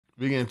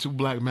We're getting 2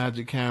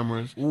 Blackmagic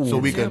cameras so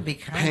we can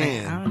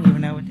pan. I don't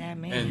even know what that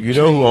means. You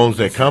know who owns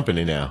that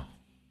company now?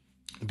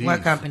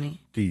 What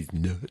company? These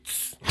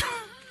nuts.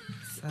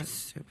 So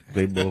stupid.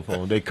 They both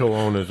own. They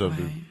co-owners of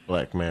the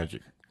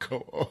Blackmagic.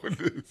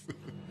 Co-owners.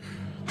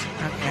 Okay,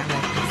 I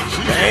like this.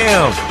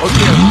 Damn.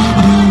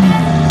 Okay.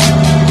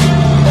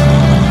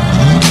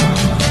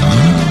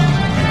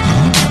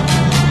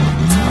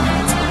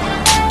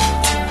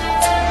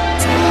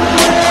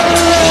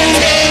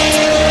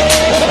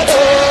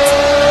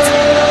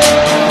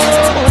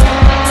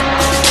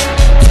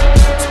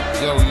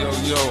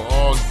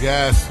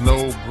 Gas,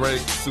 no break,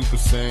 Super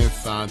Saiyan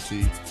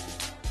Santi.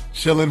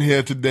 Chilling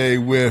here today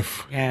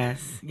with...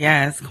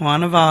 Yes,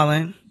 Quanta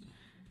Volin.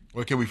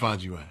 Where can we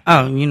find you at?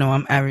 Oh, you know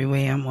I'm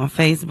everywhere. I'm on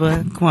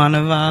Facebook, Quanta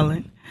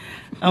Volin.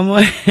 I'm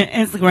on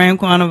Instagram,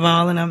 Quanta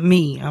Volin.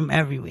 I'm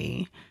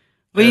everywhere.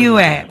 Where you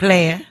at,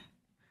 player?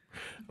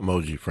 I'm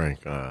OG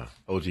Frank,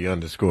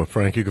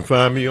 OG_Frank. You can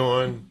find me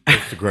on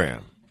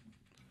Instagram.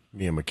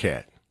 Me and my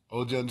cat.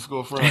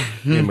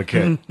 OG_Frank. Me and my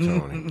cat,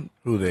 Tony.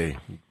 Who they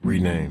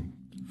renamed.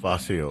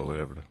 Facio,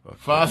 whatever the fuck.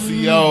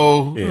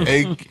 Facio.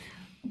 Yeah.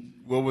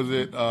 What was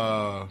it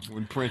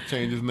when Prince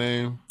changed his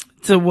name?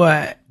 To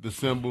what? The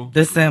Symbol.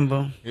 The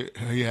Symbol.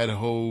 He had a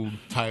whole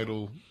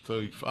title.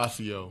 So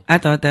Facio. I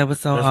thought that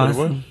was so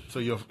awesome. So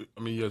your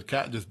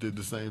cat just did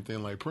the same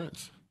thing like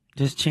Prince.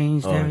 Just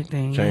changed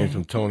everything. Changed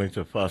from Tony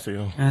to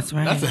Facio. That's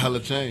right. That's a hell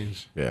of a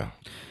change. Yeah.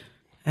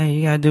 Hey,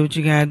 you gotta do what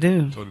you gotta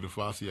do. Tony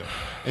DeFazio.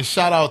 And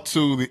shout out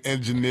to the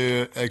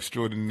engineer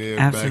extraordinaire.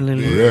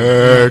 Absolutely. Back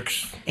there.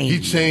 Rex. He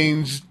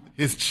changed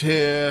his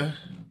chair.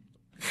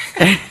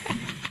 He's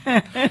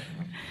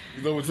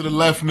over to the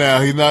left now.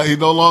 He's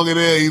no longer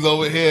there. He's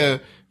over here.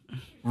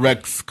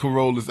 Rex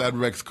Carolus at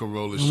Rex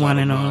Carolus. The one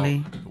and only.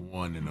 The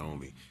one and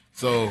only.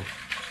 So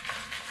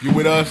you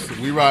with us?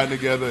 We riding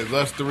together. It's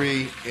us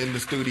 3 in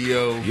the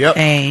studio. Yep.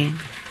 Hey.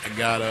 I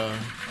got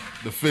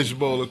the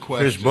fishbowl of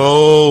questions.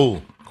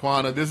 Fishbowl.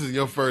 Quanta, this is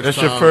your first That's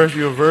time.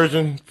 your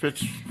virgin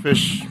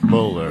fish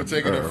bowler. We're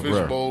taking a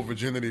fishbowl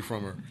virginity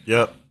from her.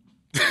 Yep.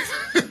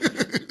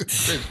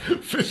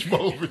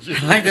 Fishbowl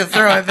virginity. I'd like to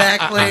throw it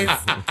back, please.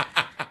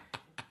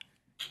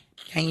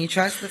 Can you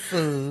trust the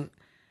food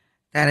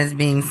that is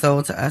being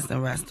sold to us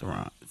in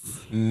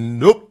restaurants?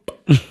 Nope.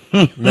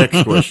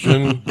 Next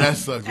question. That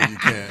sucks when you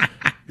can't.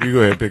 You go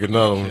ahead and pick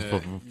another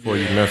one before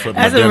you mess up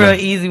That's my a dinner.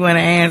 real easy one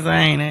to answer,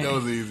 ain't it? That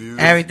was easy.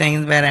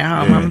 Everything's better at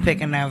home. Yeah. I'm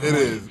picking that one. It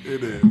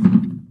is.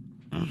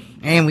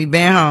 And we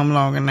been home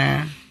longer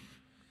now.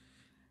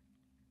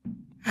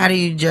 How do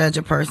you judge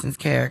a person's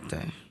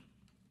character?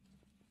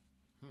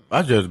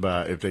 I judge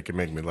by if they can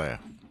make me laugh.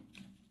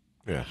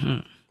 Yeah.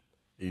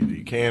 Either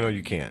you can or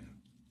you can't.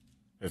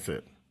 That's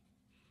it.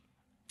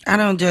 I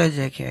don't judge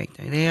their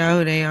character. They are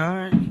who they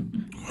are.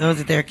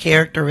 Those are their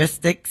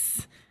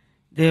characteristics.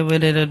 Deal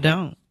with it or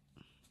don't.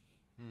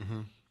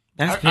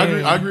 That's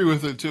I agree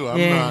with it too.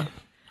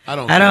 I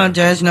don't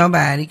judge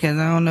nobody because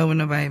I don't know what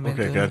nobody been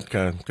doing. Okay,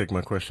 can I take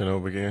my question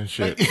over again?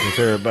 Shit. Since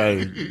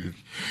everybody...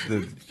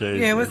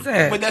 Yeah, what's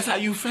that? But that's how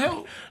you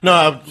felt. No,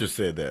 I just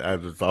said that. I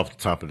was off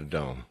the top of the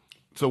dome.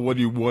 So what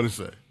do you want to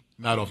say?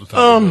 Not off the top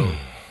of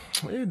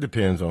the dome. It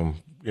depends on,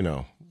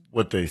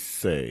 what they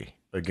say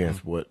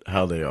against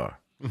how they are.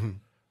 Mm-hmm.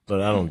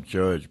 But I don't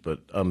judge, but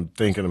I'm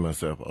thinking to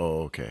myself,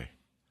 oh, okay.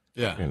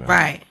 Yeah.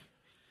 Right.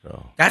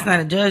 So. That's not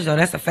a judge, though.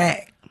 That's a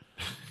fact.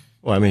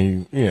 Well, I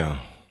mean,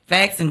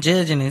 Facts and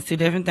judging is 2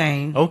 different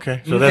things.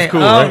 Okay, so you that's say,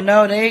 cool, oh, right?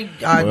 no, they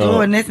are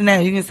doing this and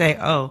that. You can say,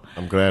 oh,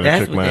 I'm glad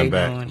that's I took what mine they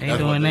back. doing. They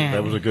doing that.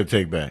 That was a good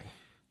take back.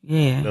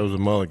 Yeah. That was a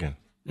mulligan.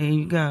 There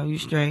you go. You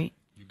straight.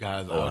 You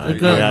guys That's a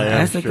good one.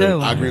 That's a good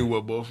one. I agree with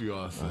what both of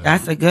y'all said.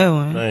 That's a good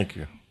one. Thank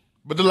you.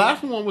 But the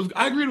last one was,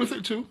 I agreed with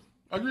it too.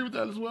 I agree with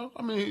that as well.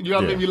 I mean, you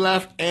gotta make me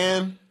laugh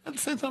and at the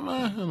same time,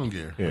 I don't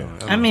care. Yeah.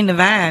 I mean, the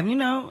vibe,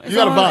 it's you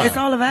got a vibe. It's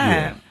all a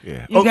vibe.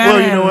 Yeah. You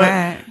gotta have a what?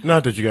 vibe.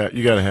 Not that you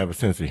got to have a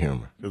sense of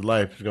humor. Because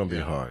life is going to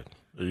be hard.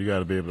 So you got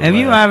to be able to If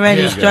you laugh.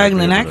 already You gotta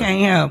struggling, be I able to-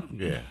 can't help.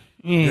 Yeah.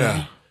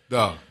 Yeah.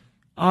 Dog.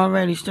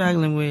 Already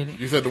struggling with it.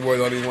 You said the word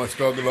don't even want to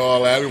struggle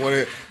all that. We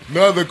want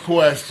another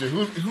question.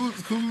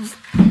 Who's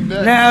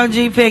next? Now,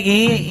 G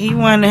Picky, he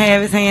wanted to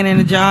have his hand in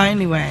the jar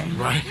anyway.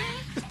 Right.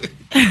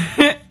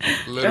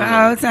 The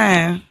whole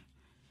time.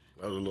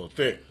 That was a little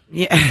thick.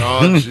 Yeah.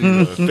 Oh, geez.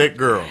 A thick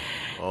girl.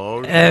 Oh,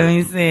 Let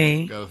me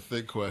see. Got a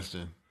thick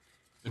question.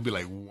 It'd be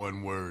like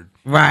one word.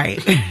 Right.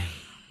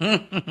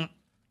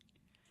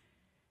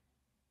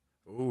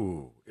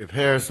 Ooh. If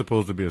hair is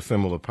supposed to be a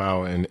symbol of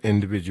power and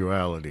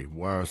individuality,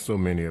 why are so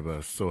many of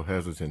us so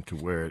hesitant to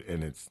wear it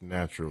in its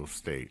natural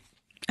state?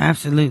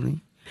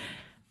 Absolutely.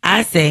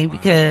 I say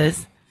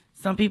because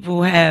some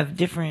people have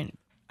different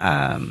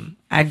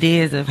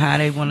ideas of how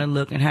they want to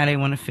look and how they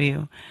want to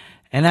feel.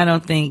 And I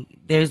don't think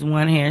there's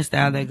one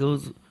hairstyle that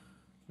goes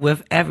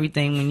with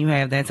everything when you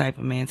have that type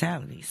of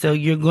mentality. So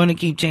you're going to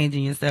keep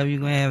changing yourself. You're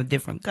going to have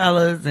different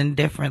colors and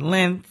different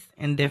lengths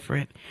and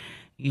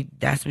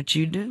that's what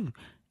you do.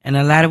 And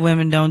a lot of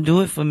women don't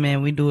do it for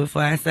men. We do it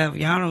for ourselves.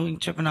 Y'all don't be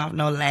tripping off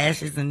no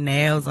lashes and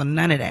nails or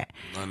none of that.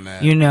 None of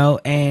that. You know,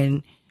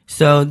 and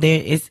So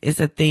it's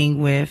a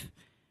thing with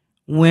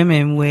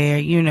women where,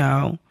 you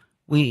know,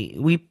 we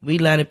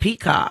let a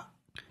peacock,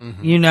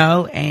 you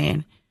know,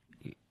 and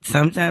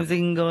sometimes it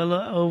can go a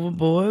little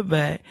overboard,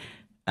 but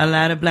a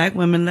lot of black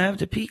women love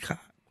the peacock.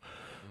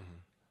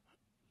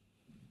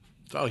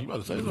 Oh, you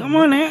about to say something? Come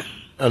on now.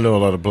 I know a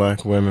lot of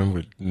black women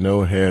with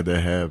no hair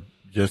that have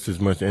just as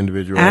much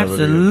individuality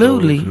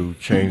Absolutely. as those who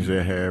change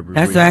their hair every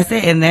That's week. what I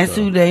said, and that's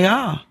who they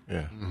are.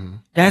 Yeah.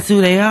 That's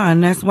who they are,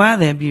 and that's why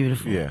they're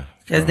beautiful. Yeah.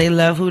 Because they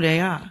love who they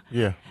are.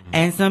 Yeah.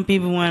 And some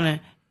people want to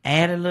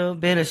add a little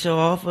bit or show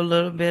off a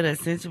little bit or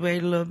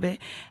accentuate a little bit.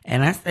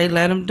 And I say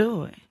let them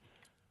do it.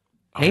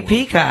 They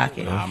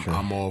peacocking.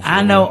 I'm all for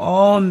I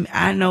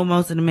it. know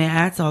most of the men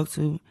I talk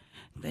to,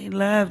 they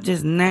love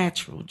just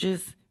natural,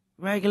 just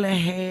regular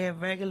hair,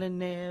 regular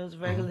nails,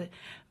 regular.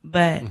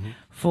 But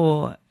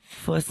for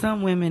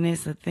some women,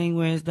 it's a thing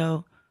where as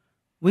though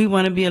we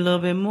want to be a little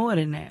bit more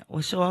than that,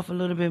 or show off a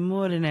little bit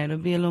more than that, or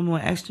be a little more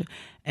extra.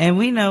 And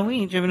we know we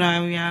ain't dripping out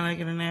every y'all like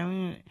it or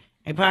not.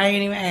 They probably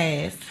ain't even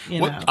asked,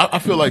 you know. I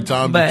feel like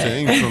times have But-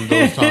 changed from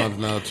those times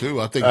now too.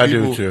 I think I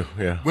people, do too,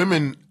 yeah.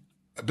 Women,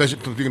 especially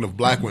speaking of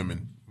black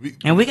women,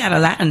 And we got a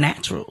lot of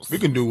naturals. We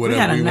can do whatever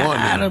we got we a want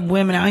lot now. of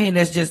women out here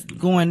that's just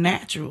going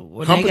natural.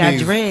 Or they got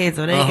Companies- dreads,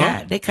 or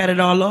they cut it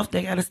all off.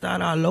 They got to start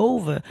all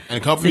over.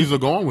 and companies are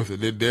going with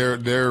it. They're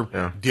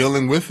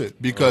dealing with it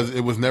because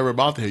it was never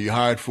about the hair. You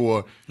hired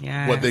for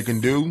what they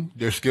can do,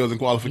 their skills and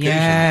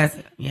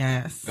qualifications.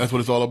 Yes. That's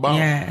what it's all about.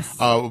 Yes.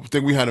 I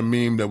think we had a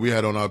meme that we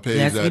had on our page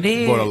Yes, we that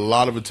did. brought a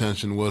lot of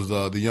attention was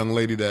the young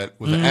lady that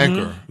was an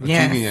anchor, a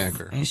Yes. TV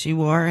anchor. And she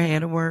wore her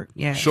hair to work.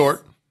 Yes.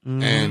 Short,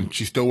 and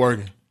she's still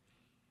working.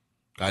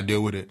 Gotta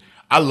deal with it.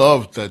 I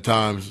love that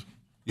times,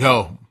 We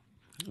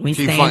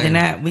keep standing fighting.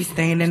 up. We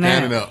standing up.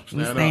 Standing up. We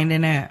Stand up.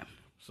 standing up.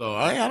 so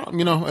I hey,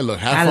 look,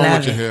 have I fun love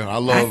with your it. hair.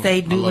 I say I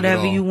do love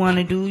whatever it all. you want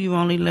to do. You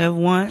only live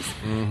once.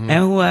 And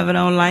whoever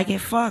don't like it,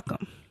 fuck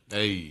them.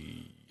 Hey,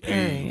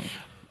 Hey.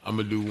 I'm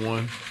gonna do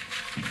one,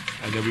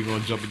 and then we're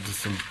gonna jump into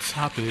some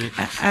topics.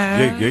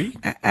 Gay.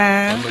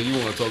 I know you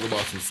want to talk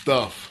about some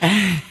stuff.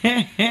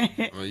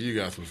 You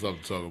got some stuff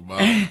to talk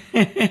about.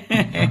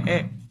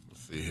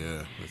 Let's see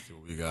here. Let's see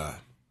what we got.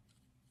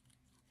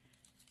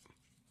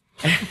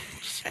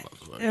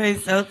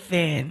 It's so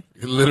thin.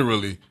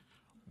 Literally,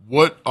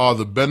 what are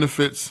the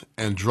benefits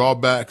and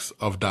drawbacks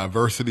of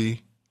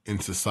diversity in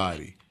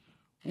society?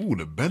 Ooh,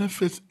 the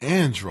benefits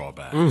and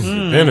drawbacks.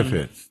 The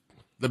benefits.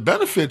 The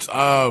benefits,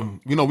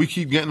 we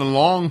keep getting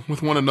along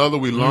with one another.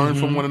 We learn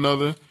from one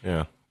another.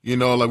 Yeah.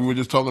 Like we were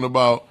just talking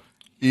about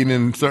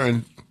eating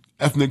certain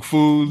ethnic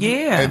foods.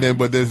 Yeah.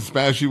 But there's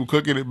Spanish people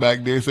cooking it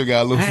back there, so it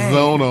got a little Hey.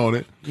 zone on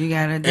it. You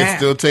got to It adapt.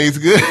 still tastes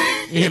good.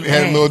 It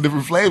has a little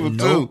different flavor,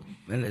 too.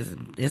 But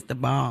it's the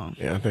bomb.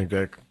 Yeah, I think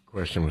that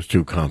question was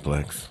too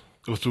complex.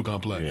 It was too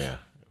complex. Yeah.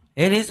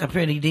 It is a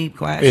pretty deep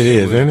question. It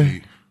is, was isn't it?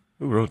 deep.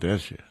 Who wrote that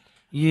shit?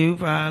 You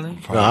probably.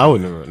 No, I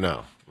would never.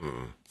 No.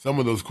 Some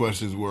of those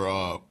questions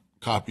were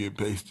copy and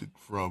pasted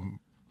from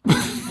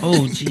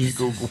Oh, Jesus.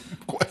 Google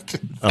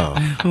questions. Oh,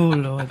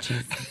 Lord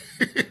Jesus.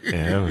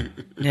 Yeah.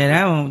 Yeah,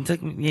 that one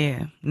took me.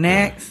 Yeah.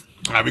 Next.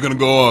 All right, we're going to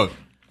go on.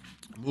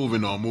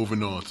 Moving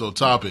on. So,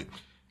 topic.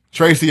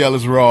 Tracy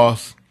Ellis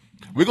Ross.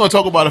 We're going to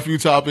talk about a few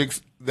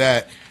topics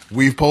that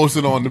we've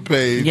posted on the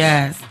page.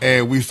 Yes.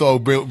 And we saw,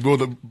 believe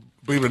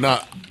it or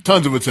not,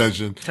 tons of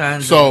attention.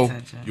 Tons of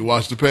attention. You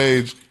watch the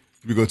page,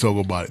 we're going to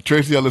talk about it.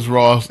 Tracy Ellis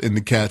Ross in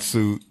the cat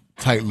suit,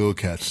 tight little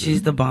cat suit.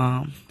 She's the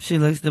bomb. She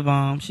looks the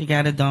bomb. She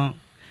got a dunk.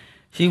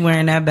 She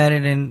wearing that better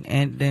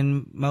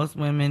than most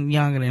women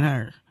younger than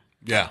her.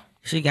 Yeah.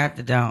 She got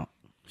the dunk.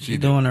 She's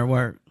do. doing her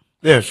work.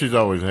 Yeah, she's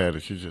always had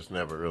it. She just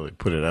never really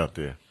put it out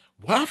there.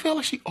 Well, I feel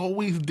like she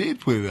always did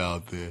put it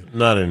out there.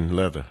 Not in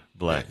leather,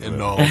 black. And leather.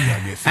 no,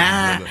 I guess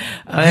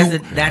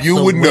That's you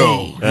the would way.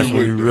 know. That's You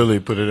when would you know. really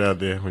put it out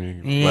there when you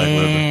black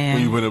leather. Yeah.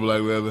 When you put it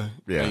black leather,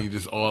 Yeah. and you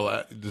just all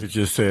It just,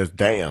 just says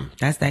 "damn."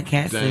 That's that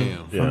cat suit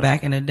Damn. from Yeah.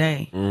 back in the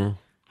day.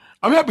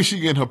 I'm happy she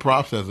getting her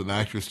props as an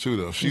actress too,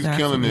 though. She's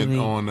killing it absolutely-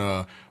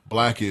 on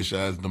Blackish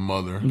as the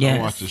mother. Yes.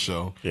 I watched the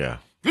show. Yeah.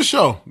 Good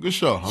show.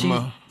 She's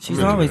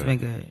into always that. been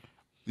good.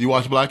 You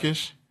watch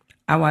Blackish?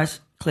 I watch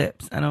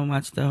clips. I don't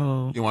watch the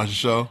whole. You watch the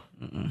show?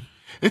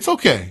 It's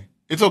okay.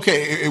 It's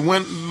okay. It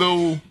went a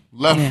little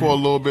left Yeah. for a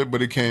little bit,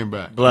 but it came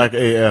back. Black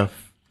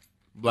AF.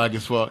 Black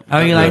as fuck. Oh,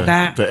 you like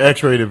that? The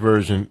X-rated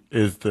version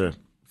is the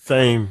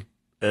same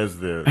as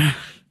the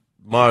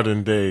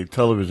modern day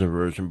television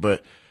version,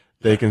 but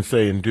they can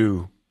say and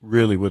do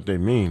really what they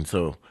mean.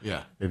 So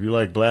Yeah. if you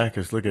like Black,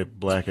 just look at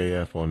Black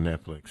AF on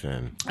Netflix,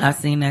 and I've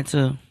seen that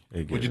too.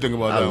 they get What'd you it. think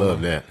about I that love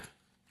one? that.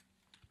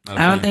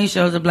 I don't think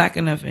shows are black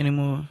enough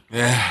anymore.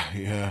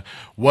 Yeah.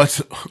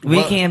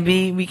 We can't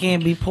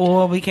be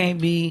poor. We can't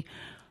be.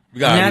 We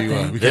gotta be.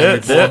 nothing. We They're,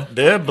 can't be poor.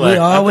 they're black. We I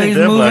think always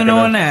they're black moving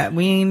on enough. that.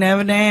 We ain't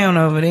never down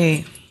over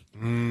there.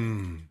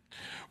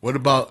 What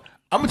about?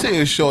 I'm gonna tell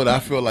you a show that I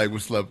feel like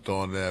was slept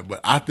on that, but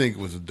I think it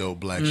was a dope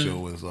black show.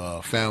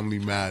 Was Family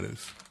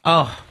Matters.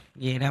 Oh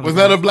yeah, that Was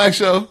that a black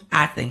show?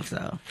 I think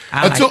so.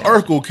 I Until like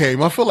that. Urkel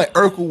came, I feel like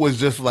Urkel was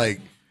just like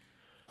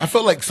I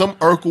felt like some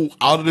Urkel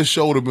out of the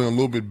show would have been a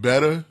little bit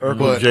better. Urkel,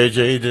 But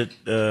JJ did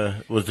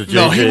was the JJ.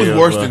 No, he was of,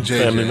 worse than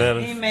JJ. Family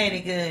Matters. He made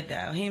it good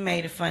though. He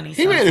made it funny.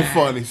 He made it sometimes.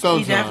 funny He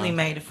sometimes. definitely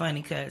made it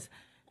funny because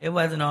it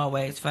wasn't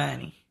always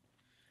funny.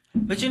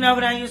 But you know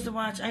what I used to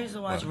watch? I used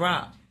to watch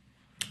Rock.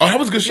 Oh, that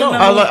was a good show.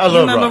 remember- I love you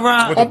remember Rock.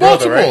 Rock? With On the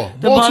brother, Baltimore.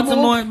 right? The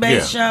Baltimore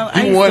based show.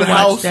 I He used won to watch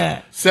house,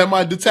 that.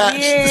 semi-detached.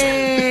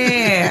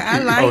 Yeah, I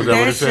Oh, like is that what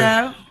that it said?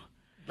 show.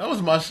 That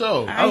was my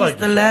show. I like used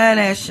to the show. love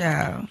that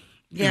show.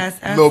 Yes,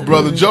 absolutely. Little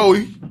brother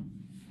Joey.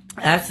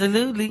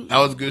 Absolutely. That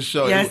was a good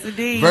show. Yes, was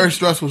indeed. Very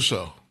stressful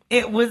show.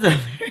 It was a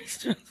very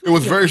stressful. It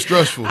was very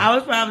stressful. I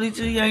was probably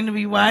too young to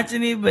be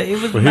watching it, but it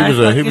was But my he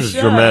fucking was a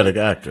show. dramatic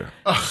actor.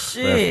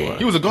 Shit.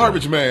 He was a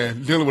garbage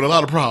man dealing with a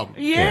lot of problems.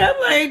 Yeah,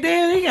 I'm like,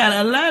 damn, he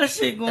got a lot of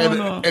shit going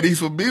on. And he's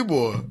from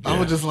B-Boy. I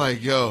was just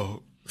like,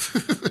 yo,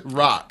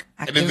 Rock.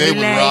 I And his can name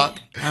was relate. Rock.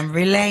 I'm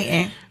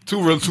relating.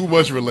 Too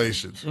much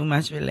relation. Too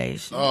much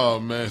relation. Oh,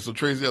 man. So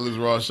Tracy Ellis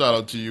Ross, shout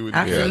out to you. and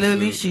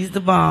Absolutely, the she's the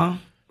bomb.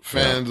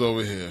 fans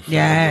over here. Fans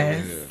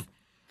Yes. over here.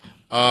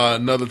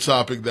 Another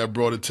topic that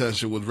brought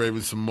attention was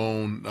Raven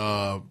Simone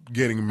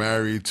getting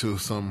married to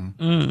some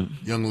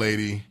young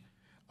lady.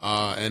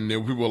 And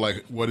then people were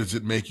like, what does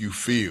it make you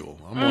feel?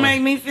 I'm Don't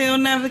make me feel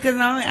nothing because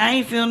I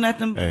ain't feel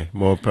nothing Hey,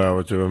 more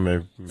power to her.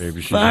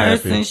 Maybe she's for her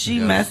happy. since she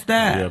messed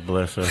up. Yeah,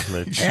 bless her.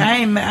 Maybe.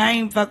 I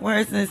ain't fuck with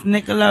her since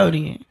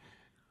Nickelodeon.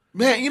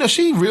 Man,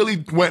 she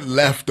really went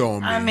left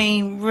on me. I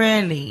mean,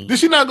 really. Did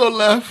she not go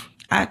left?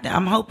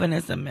 I'm hoping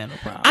it's a mental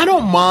problem. I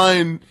don't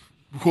mind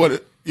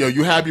what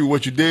you happy with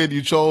what you did,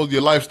 you chose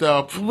your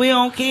lifestyle. We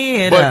don't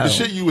care, But though. the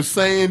shit you was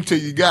saying till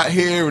you got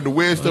here and the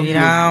weird stuff we you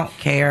was, don't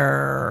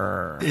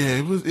care. yeah,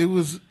 it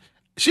was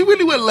she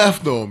really went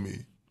left on me.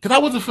 Cause I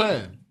was a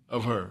fan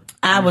of her.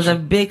 I was a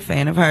big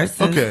fan of her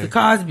since Okay. the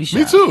Cosby Show.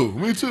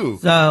 Me too.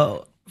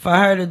 So for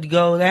her to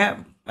go that,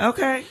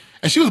 okay.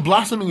 And she was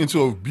blossoming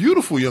into a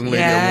beautiful young lady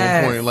at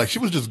Yes. one point. Like she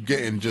was just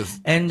getting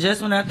And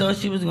just when I thought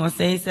she was going to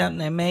say something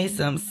that made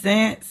some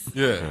sense,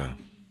 yeah.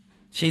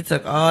 she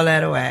took all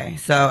that away.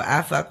 So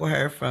I fuck with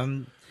her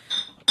from,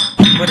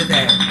 what is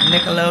that,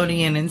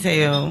 Nickelodeon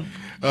until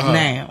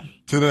now.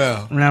 To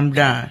now. When I'm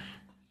done.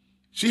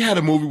 She had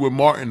a movie with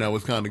Martin that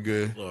was kind of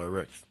good. Laura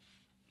Rex.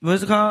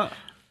 What's it called?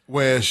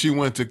 Where she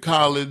went to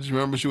college.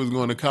 Remember she was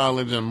going to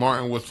college and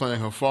Martin was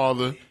playing her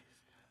father.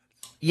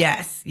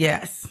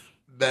 Yes.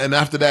 And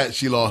after that,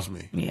 she lost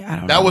me. Yeah, I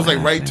don't know. That was what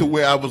like right happened. to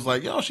where I was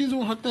like, yo, she's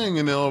doing her thing.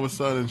 And then all of a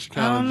sudden, she I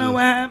kind of don't know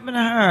what happened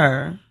to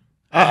her.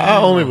 I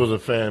only was a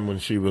fan when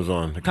she was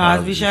on the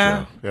Cosby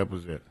Show? That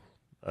was it.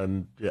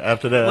 And yeah,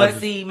 after that, But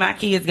see, my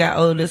kids got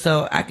older,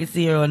 so I could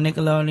see her on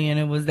Nickelodeon.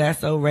 It was That's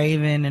So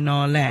Raven and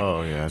all that.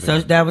 Oh, yeah, I So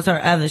think- that was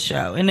her other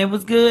show, and it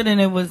was good,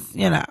 and it was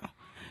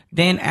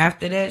Then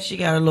after that, she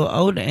got a little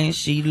older, and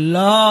she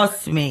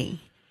lost me,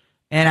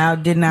 and I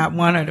did not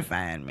want her to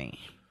find me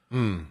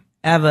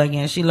ever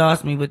again. She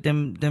lost me with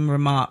them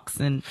remarks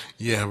and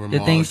yeah, the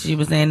things she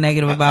was saying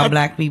negative about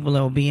black people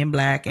or being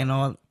black and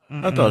all.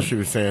 I thought she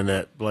was saying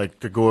that like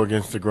to go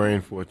against the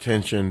grain for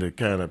attention to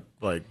kind of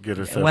like get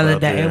herself Well,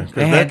 out that- there. it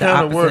Because had that the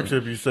kind of opposite. works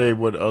if you say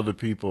what other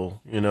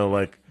people,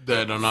 like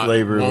that are not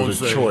slavery won't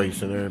was a say.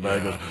 choice, and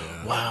everybody goes,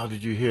 "Wow,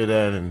 did you hear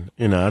that?"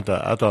 And I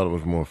thought it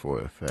was more for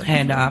effect.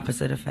 Had the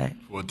opposite effect.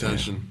 for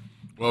attention.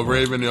 Well,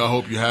 Raven, I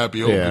hope you're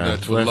happy. Hope Yeah,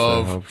 that's bless for her.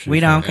 love. Hope she's We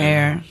don't happy.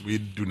 care. We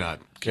do not.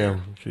 Yeah,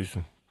 she's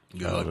a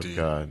Good child luck of to you.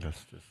 God.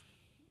 That's just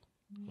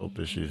hope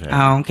that she's happy.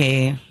 I don't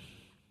care.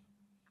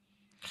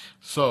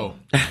 So,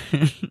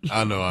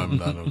 I know I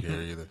don't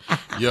care either.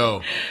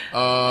 Yo,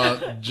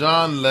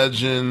 John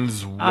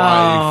Legend's wife,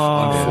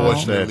 Oh. Sad to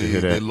unfortunately,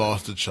 hear that. they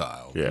lost a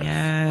child. Yeah.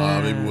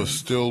 Yeah. Baby was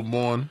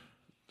stillborn.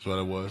 That's what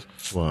it was.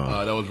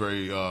 Wow. That was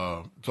very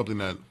something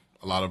that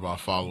a lot of our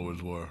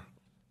followers were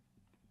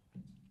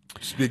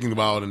speaking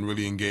about and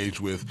really engaged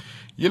with.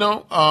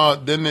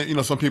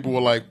 Then some people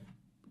were like,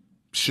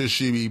 should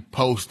she be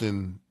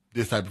posting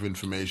this type of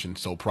information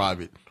so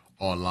private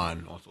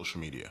online on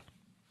social media?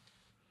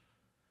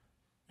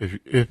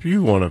 If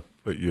you want to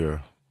put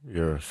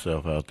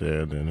yourself out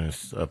there, then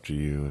it's up to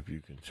you. If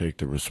you can take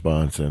the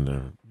response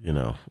and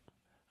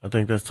I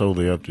think that's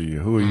totally up to you.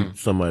 Who are you,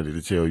 somebody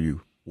to tell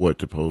you what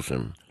to post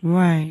and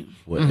Right.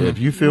 what? If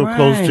you feel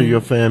close to Right. your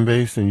fan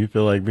base and you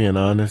feel like being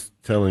honest,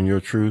 telling your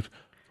truth,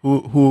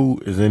 who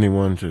is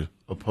anyone to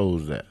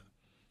oppose that?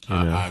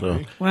 I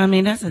agree. Well, I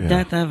mean, that's the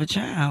death of a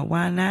child.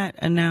 Why not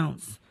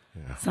announce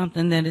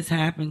something that has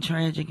happened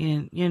tragic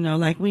and,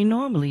 like we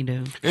normally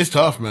do? It's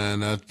tough,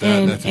 man, that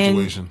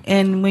situation.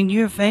 And when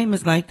you're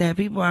famous like that,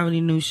 people already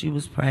knew she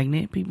was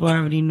pregnant. People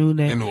already knew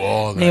that They knew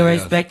all that, they were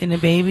yes. expecting a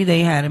baby.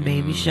 They had a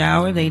baby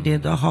shower. They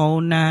did the whole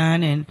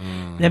nine, and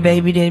the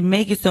baby didn't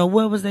make it. So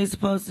what was they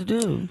supposed to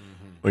do?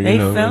 Well, They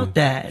felt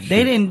that.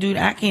 They didn't do.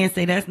 I can't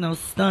say that's no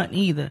stunt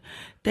either.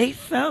 They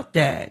felt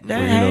that. That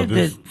Well, had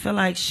this- to feel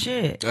like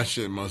shit. That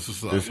shit must have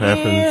sucked. This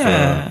happens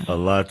Yeah. a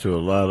lot to a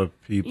lot of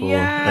people, and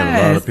a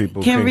lot Yes, of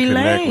people can can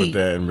connect relate. with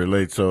that and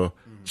relate. So,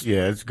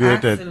 yeah, it's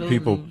good that Absolutely.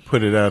 people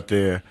put it out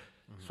there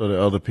so that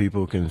other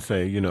people can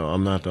say,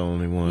 I'm not the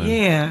only one.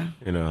 Yeah.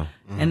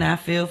 And I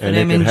feel for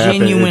them it and could happen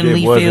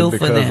genuinely it wasn't feel for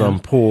because them. I'm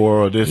poor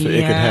or this. It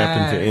could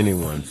happen to Yes.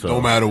 anyone. So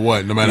No matter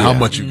what, no matter how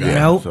much you got.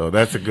 Nope. So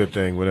that's a good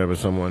thing. Whatever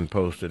someone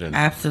posted, and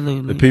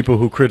Absolutely. the people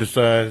who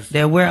criticize,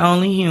 that we're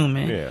only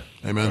human. yeah,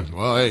 Amen.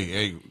 Well,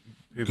 hey,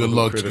 People good who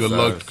luck,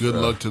 criticize, good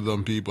luck to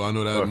them people. I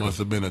know that must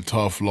have been a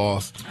tough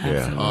loss.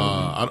 yeah.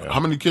 How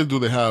many kids do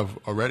they have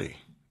already?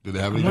 Do they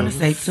have any? I want to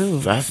say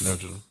two.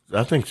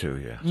 I think too.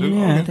 Yeah.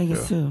 Yeah, I think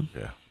it's two.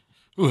 Yeah.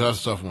 Ooh,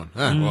 that's a tough one.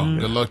 Well,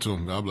 good luck to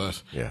them. God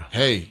bless. Yeah.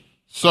 Hey,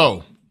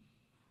 so,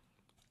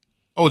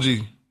 OG,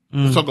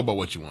 let's talk about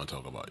what you want to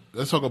talk about.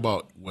 Let's talk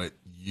about what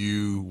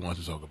you want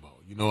to talk about.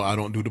 I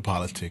don't do the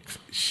politics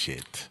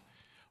shit.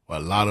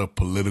 But a lot of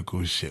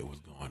political shit was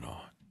going on.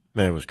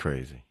 Man, it was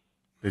crazy.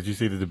 Did you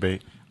see the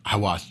debate? I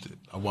watched it.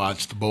 I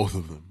watched both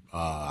of them.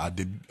 I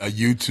did.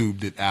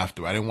 YouTube it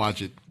after. I didn't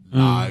watch it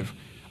live.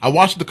 I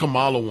watched the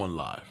Kamala one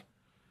live.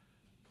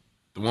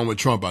 The one with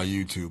Trump on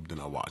YouTube. Then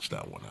I watched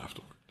that one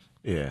afterwards.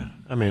 Yeah.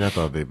 I mean, I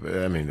thought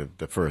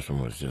the first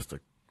one was just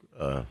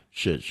a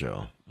shit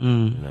show.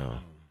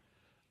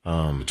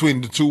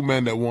 Between the two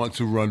men that want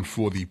to run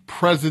for the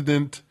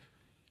president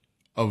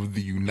of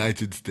the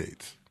United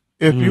States.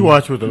 If you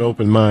watch with an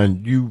open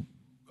mind,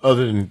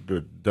 other than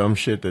the dumb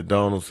shit that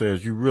Donald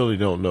says, you really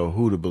don't know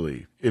who to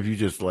believe. If you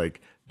just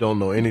don't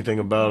know anything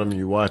about him and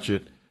you watch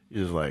it,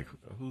 you're just like,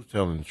 who's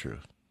telling the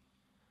truth?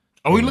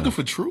 Are we looking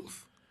for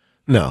truth?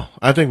 No,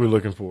 I think we're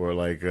looking for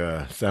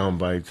sound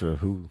bites of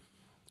who,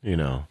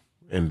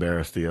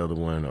 embarrassed the other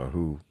one or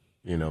who,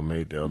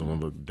 made the other one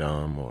look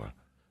dumb or,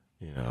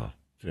 to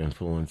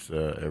influence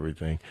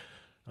everything.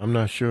 I'm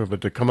not sure,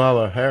 but the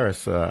Kamala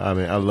Harris, I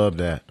love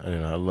that.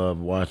 I love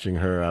watching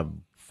her. I've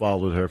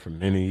followed her for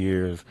many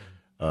years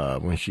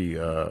when she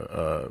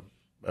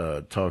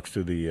talks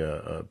to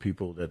the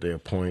people that they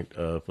appoint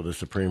for the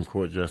Supreme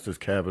Court, Justice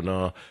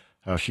Kavanaugh,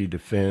 how she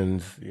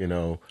defends,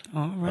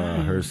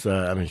 her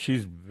side. I mean,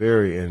 she's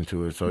very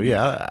into it. So,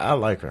 yeah, I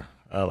like her.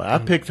 I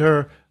picked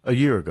her a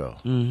year ago.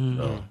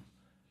 So,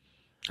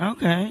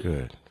 Okay.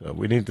 good. So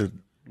we need to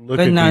look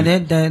But at no,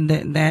 these.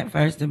 that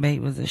first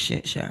debate was a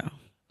shit show.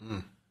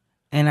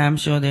 And I'm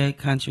sure there are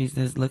countries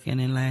that's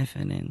looking and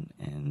laughing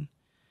and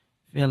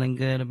feeling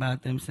good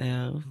about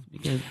themselves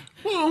because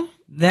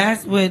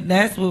that's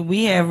what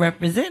we have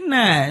representing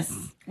us.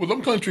 Well,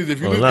 them countries,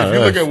 if you Well,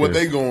 look at what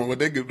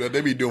that's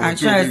they be doing, I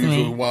too, trust they be me.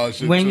 doing wild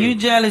shit When too. you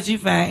jealous, you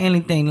find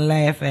anything to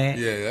laugh at.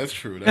 Yeah, that's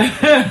true.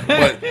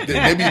 But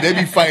they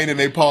be fighting in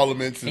their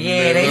parliaments. And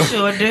Yeah, they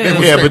sure do.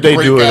 Yeah, but they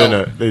break do it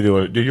out. they do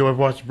it. Do you ever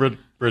watch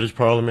British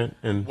Parliament?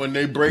 And When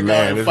they break out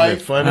man, and isn't fight,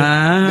 it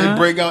funny? they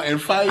break out and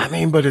fight. I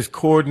mean, but it's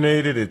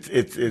coordinated.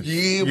 It's yeah,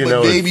 you but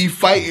know, they it's- be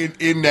fighting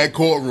in that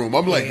courtroom.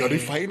 I'm like, yo, they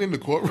fighting in the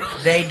courtroom?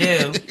 They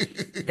do.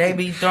 They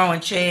be throwing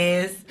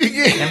chairs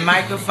Yeah. and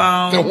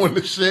microphones, Throwing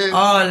the shit.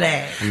 all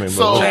that. I mean,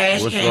 So- but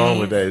Trash what's wrong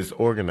with cans. that? It's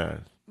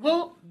organized.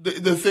 Well,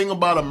 the thing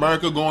about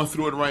America going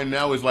through it right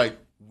now is like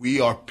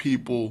we are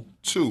people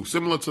too.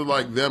 Similar to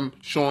like them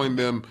showing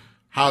them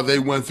how they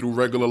went through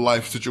regular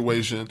life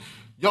situation.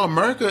 Yo,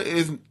 America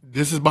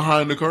this is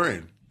behind the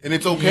curtain. And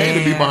it's okay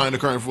to be Yeah. behind the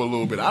curtain for a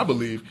little bit, I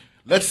believe.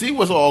 Let's see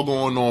what's all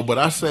going on. But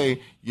I say,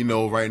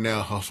 right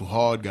now, hustle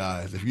hard,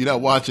 guys. If you're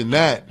not watching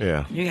that,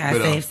 Yeah. You gotta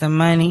But, save some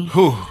money.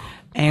 whew,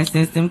 And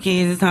since them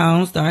kids is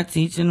home, start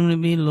teaching them to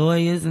be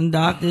lawyers and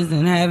doctors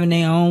and having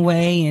their own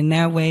way. And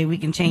that way we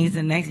can change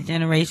the next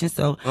generation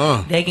so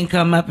they can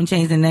come up and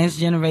change the next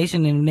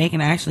generation and they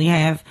can actually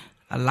have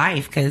a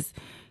life. Because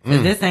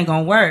this ain't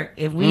going to work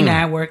if we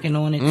not working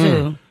on it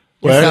too.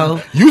 Well,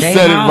 So you they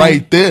said it home.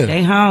 right there.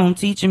 They home.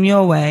 Teach them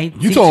your way.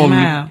 you teach told them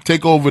me how.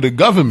 take over the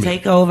government.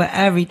 Take over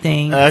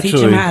everything. Teach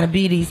Actually- them how to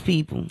be these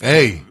people.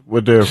 Hey,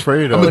 What they're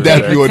afraid of. I'ma is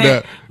dap that- you on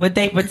that. What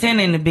they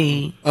pretending to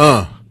be.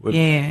 What,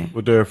 Yeah.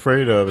 What they're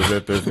afraid of is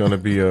that there's going to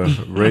be a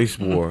race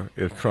war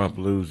if Trump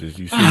loses.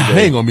 You see,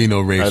 ain't gonna be no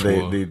race they,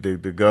 war.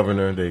 the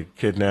governor, they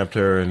kidnapped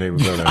her and they were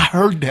going to. I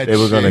heard that They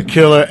were shit. going to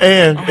kill her,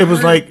 and it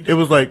was like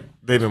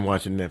they've been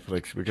watching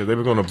Netflix because they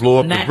were going to blow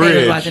up the Not they was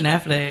bridge. watching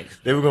Netflix.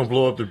 They were going to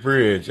blow up the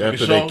bridge after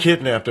show? they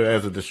kidnapped her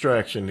as a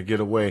distraction to get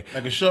away.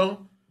 Like a show?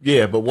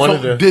 Yeah, but one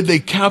of So the did they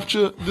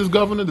capture this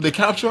governor? Did they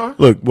capture her?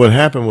 look, what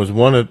happened was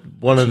one of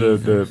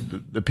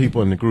the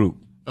people in the group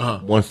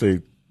once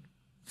they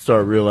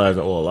start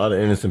realizing, a lot of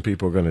innocent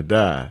people are going to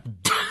die,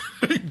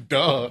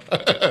 Duh.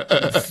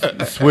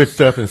 switched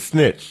up and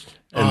snitched.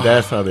 And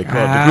that's how they caught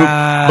the group.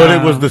 But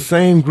it was the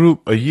same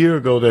group a year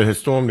ago that had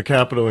stormed the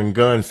Capitol in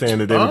guns saying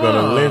that they were going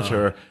to lynch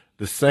her.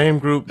 The same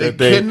group They that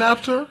they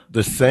kidnapped her?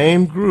 the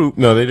same group.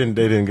 No, they didn't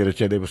get a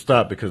chance. They were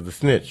stopped because of the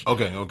snitch.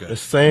 Okay. The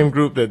same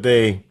group that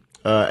they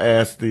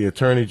asked the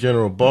Attorney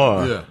General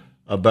Barr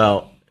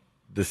about.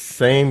 The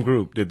same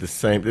group did the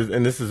same,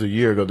 and this is a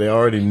year ago. They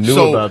already knew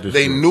So about this.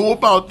 they group. knew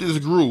about this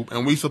group,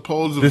 and we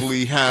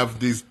supposedly have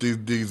these.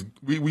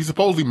 We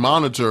supposedly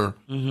monitor.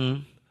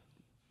 and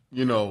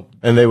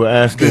they were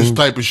asking. This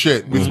type of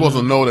shit. We're supposed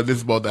to know that this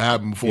is about to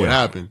happen before it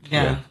happened.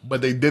 Yeah.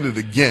 But they did it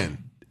again.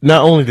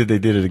 Not only did they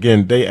did it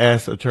again, they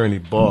asked Attorney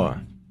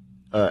Barr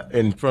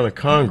in front of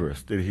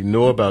Congress, did he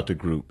know about the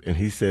group? And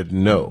he said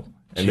no.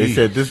 And they Jeez.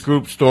 said this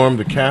group stormed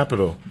the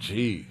Capitol.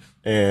 Jeez.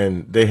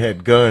 And they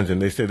had guns,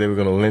 and they said they were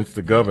going to lynch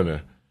the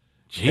governor.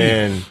 Jeez.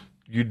 And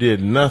you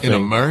did nothing In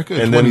America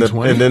in and then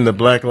 2020? and then the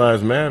Black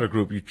Lives Matter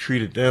group, you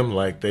treated them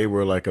like they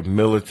were like a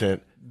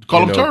militant.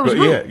 Call them terrorist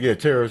group. Yeah,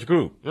 terrorist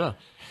group. Yeah.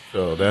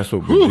 So that's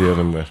what we're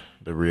dealing with.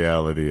 The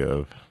reality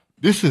of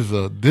This is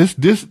this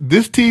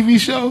TV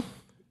show.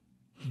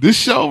 This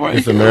show right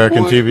This here,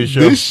 American boy, TV show?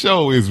 This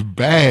show is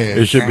bad.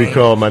 it should be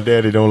called "My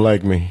Daddy Don't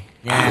Like Me."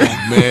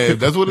 Man,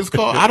 that's what it's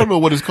called. I don't know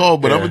what it's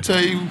called, but Yeah. I'm gonna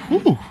tell you,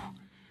 whew,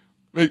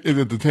 it's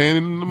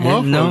entertaining the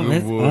motherfucker. No,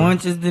 it's boy.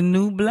 orange is the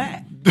new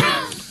black.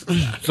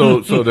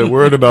 So they're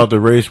worried about the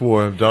race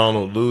war if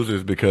Donald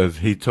loses because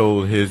he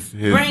told his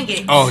Bring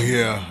it. Oh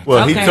yeah.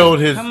 well he Okay, told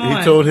come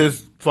on.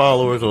 his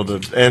followers or the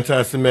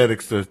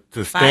anti-Semitics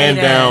to stand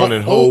Fight down it.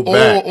 and hold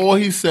back. Or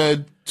he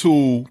said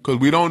too, because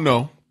we don't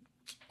know.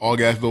 All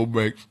gas, no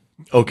brakes.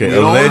 Okay, We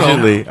don't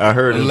allegedly, know. I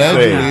heard him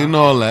Allegedly say and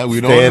all that. We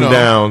don't stand know.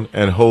 down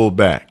and hold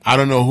back. I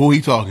don't know who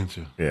he talking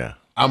to. Yeah,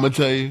 I'm gonna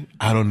tell you,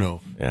 I don't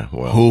know yeah.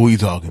 Well, who he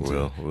talking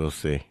to. we'll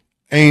see.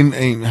 Ain't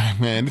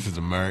man. This is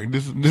America.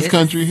 This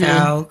country here.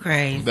 So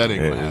crazy. That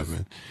ain't It gonna is.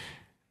 happen.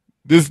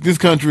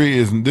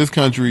 This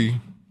country.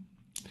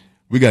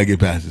 We gotta get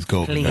past this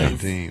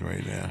COVID-19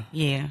 right now.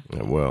 Yeah.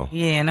 Yeah, well,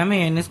 Yeah, and I'm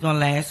hearing this gonna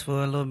last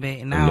for a little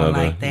bit, and I Another- don't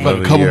like that. But a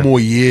Another couple year. more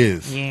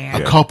years. Yeah.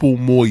 A couple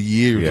more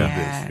years yeah,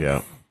 of this.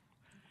 yeah.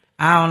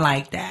 I don't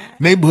like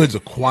that. Neighborhoods are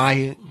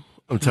quiet.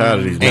 I'm tired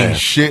of these Ain't masks.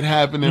 shit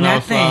happening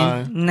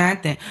outside.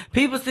 Nothing.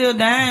 People still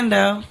dying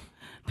though.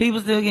 People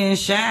still getting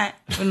shot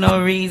for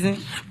no reason.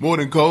 More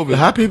than COVID.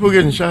 How people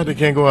getting shot? They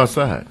can't go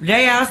outside.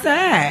 They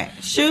outside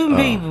shooting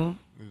people.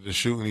 They're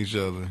shooting each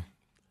other.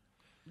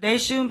 They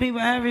shooting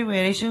people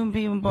everywhere. They shooting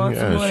people in Baltimore.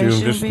 shoot 'em, They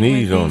shooting just people in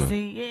sneeze on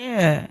DC.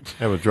 Yeah.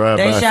 Have a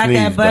drive-by They shot sneeze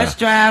that bus by.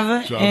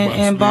 driver Drive-by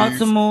in sneeze.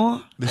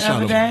 Baltimore They the shot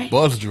other a day.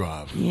 bus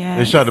driver Yeah.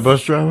 They shot the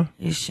bus driver.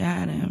 They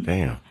shot him.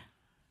 Damn.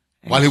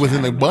 while he was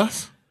in the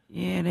bus.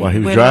 Yeah. While he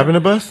was driving the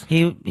bus.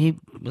 He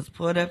was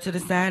pulled up to the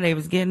side. They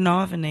was getting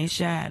off and they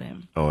shot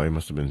him. Oh, it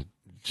must have been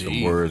some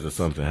Jesus. words or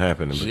something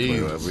happening between.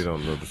 Jesus. We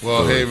don't know the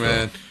Well, story, hey, so-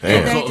 man.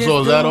 Damn. They So just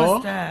is that doing all?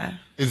 stuff.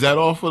 Is that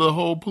all for the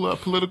whole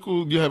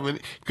political? You have any?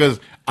 Because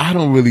I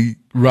don't really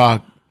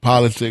rock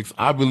politics.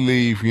 I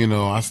believe,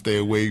 I stay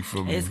away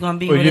from. It's gonna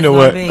be. Well, what you it's know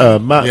gonna what? be.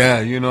 Yeah,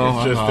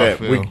 It's just how I that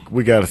feel.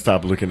 we got to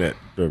stop looking at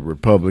the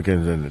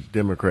Republicans and the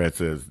Democrats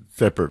as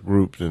separate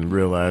groups and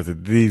realize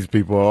that these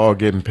people are all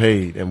getting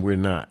paid and we're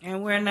not.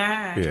 And we're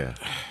not. Yeah.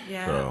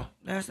 Yeah. So.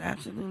 That's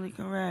absolutely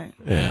correct.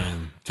 Yeah.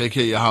 Take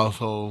care of your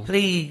household.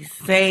 Please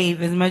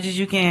save as much as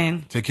you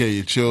can, Take care of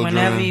your children.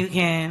 whenever you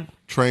can,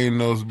 Train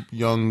those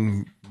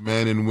young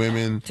men and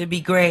women to be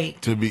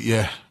great. to be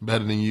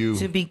better than you.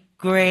 To be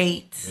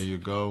great. There you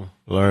go.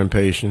 Learn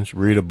patience.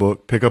 Read a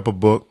book. Pick up a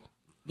book.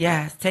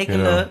 Yes. Take a You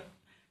know, look.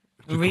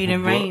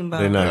 Reading Rainbow.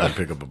 They're not gonna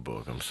pick up a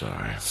book. I'm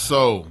sorry.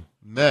 So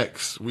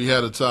next we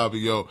had a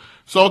topic, yo.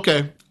 So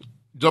okay,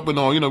 jumping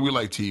on. We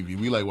like TV.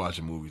 We like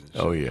watching movies. And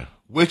shit. Oh yeah.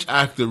 Which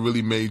actor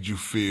really made you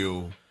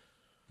feel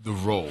the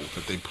role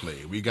that they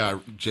played? We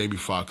got Jamie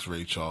Foxx,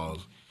 Ray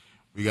Charles.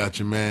 We got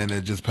your man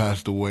that just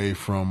passed away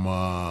from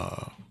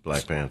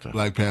Black Panther.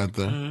 Black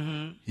Panther.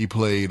 Mm-hmm. He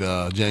played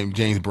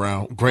James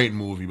Brown. Great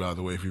movie, by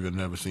the way, if you've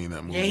never seen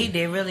that movie. Yeah, he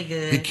did really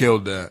good. He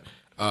killed that.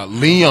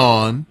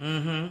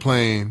 Leon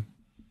playing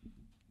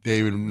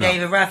David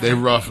Ruffin. David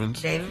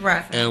Ruffins. David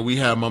Ruffin. And we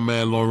had my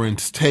man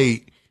Lawrence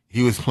Tate.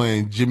 He was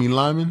playing Jimmy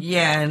Lyman.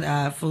 Yeah,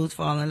 and Foods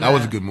Fall in Love. That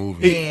was a good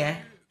movie. Yeah.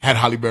 Had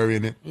Holly Berry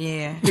in it.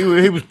 Yeah. He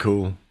was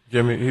cool.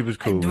 Jimmy, he was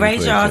cool. when Ray he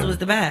played Charles Jimmy. was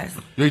the best.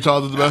 Ray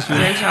Charles is the best one.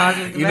 Ray Charles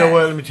was the You best. know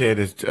what? Let me tell you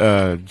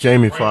this.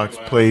 Jamie Foxx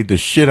played the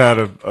shit out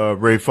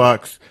of Ray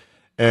Fox,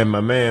 and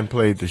my man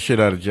played the shit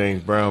out of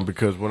James Brown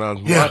because when I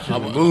was watching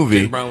the movie,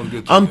 James Brown was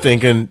good too. I'm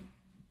thinking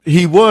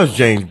he was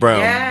James Brown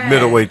Yeah.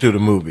 middle way through the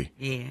movie.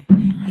 Yeah.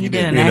 He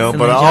did an You know, excellent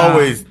but I job.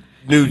 always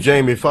knew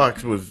Jamie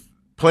Foxx was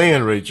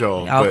playing Ray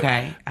Charles.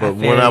 Okay, I But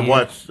feel when I you.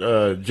 watched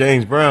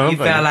James Brown, You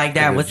felt like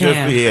that was just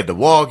him. He had the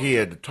walk, he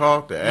had the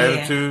talk, the Yeah.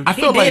 attitude. I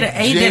feel He like did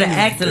he did an James-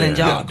 excellent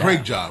job. Great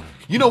though. job.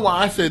 You know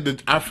why I said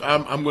that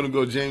I'm going to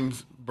go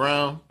James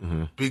Brown?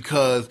 Mm-hmm.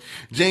 Because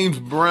James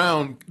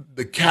Brown,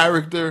 the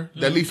character,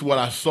 Mm-hmm. at least what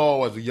I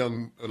saw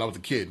when I was a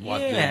kid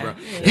watching Yeah, James Brown,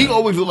 yeah. he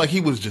always looked like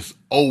he was just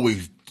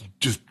always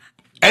just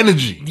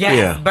energy. Yes,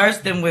 Yeah.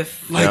 bursting with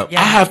Like,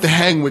 yes. I have to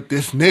hang with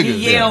this nigga.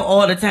 He yelled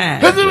all the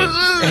time.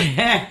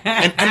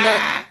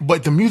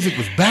 But the music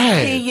was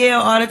bad. He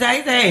yelled all the time.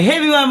 He said,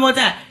 "Hit me one more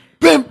time."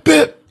 Bip,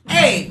 bip.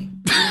 Hey,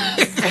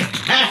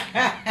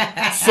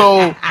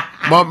 So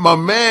my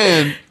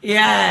man,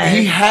 yeah.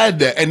 he had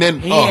that, and then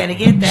He had to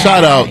get that.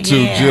 shout out to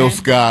Yeah. Jill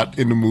Scott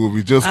in the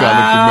movie. Jill Scott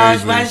Oh,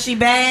 looked amazing. was she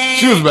bad?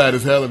 She was bad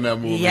as hell in that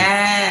movie.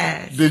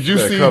 Yes. Did you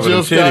Better see cover Jill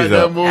them Scott in titties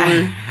that up.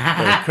 movie?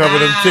 Cover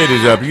them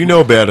titties up. You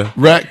know better.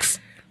 Rex,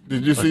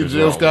 did you see is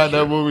Jill wrong Scott in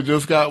with that movie? Jill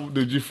Scott,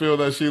 did you feel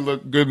that she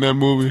looked good in that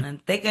movie?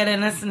 And thicker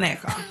than a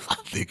snicker.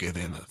 Thicker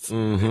than us.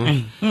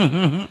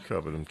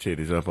 Cover them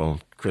titties up on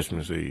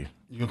Christmas Eve.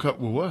 You gonna cut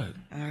with what?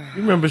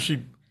 You remember she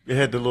it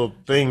had the little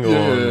thing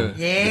on.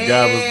 Yeah. The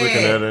guy was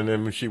looking at her, and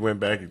then when she went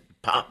back, it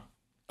popped.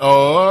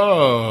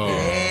 Oh.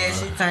 Yeah,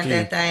 she turned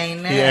that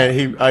thing now.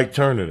 Yeah, Ike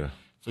Turner her.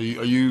 So are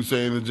you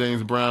saying that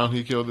James Brown,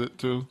 he killed it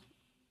too?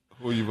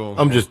 Who are you voting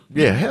I'm for? just,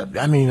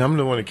 I mean, I'm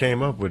the one that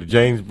came up with it.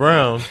 James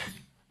Brown,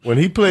 when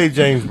he played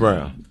James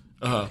Brown,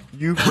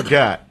 you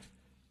forgot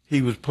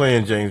he was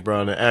playing James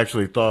Brown and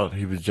actually thought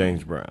he was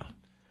James Brown.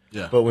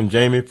 Yeah. But when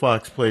Jamie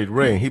Foxx played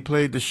Ray, he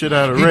played the shit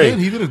out of Ray.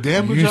 He did a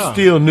damn good job. You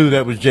still knew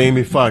that was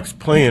Jamie Foxx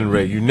playing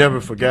Ray. You never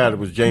forgot it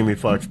was Jamie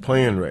Foxx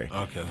playing Ray.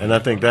 Okay. And I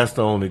think that's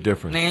the only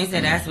difference. Man, he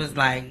said that's what's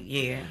like,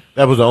 yeah.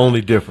 That was the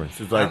only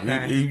difference. It's like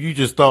Okay. you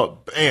just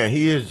thought, man,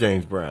 he is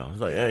James Brown. It's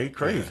like, hey, he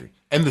crazy.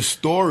 And the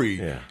story,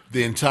 Yeah.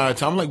 the entire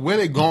time, I'm like, where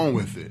they going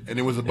with it? And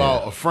it was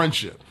about a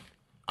friendship.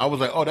 I was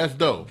like, oh, that's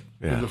dope.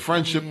 It Yeah. was a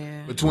friendship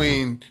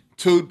between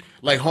two,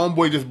 like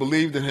Homeboy just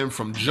believed in him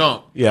from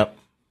jump. Yep.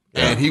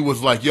 And he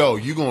was like, yo,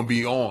 you going to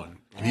be on.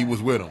 And he was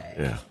with him.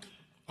 Yeah.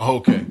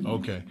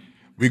 Okay.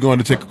 We're going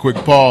to take a quick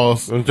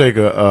pause. We're gonna take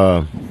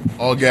a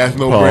All gas,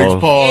 no pause.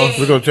 brakes, pause.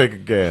 We're gonna take a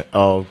gas.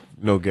 Oh,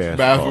 no gas.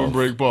 Bathroom pause.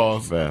 break,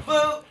 pause.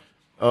 Bathroom.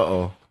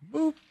 Uh-oh.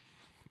 Boop.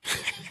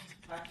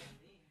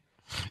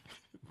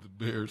 The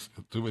beers,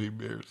 too many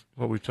beers.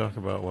 What we talk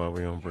about while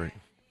we on break?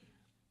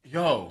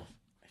 Yo,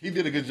 he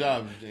did a good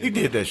job. James. He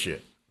did that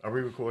shit. Are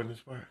we recording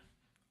this part?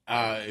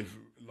 If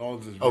long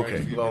as it's Okay,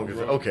 right, long as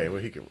okay.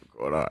 Well, he can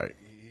record. All right.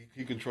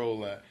 he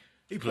controlled that.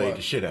 He played But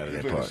the shit out of he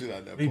that played the part. shit out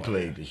of that He part,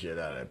 played yeah. the shit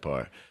out of that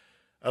part.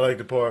 I like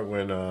the part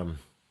when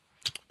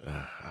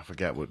I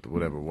forgot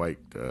whatever white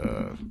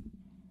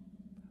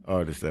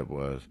artist that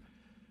was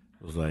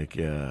like,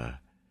 yeah,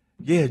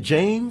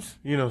 James,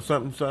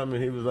 something,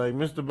 and he was like,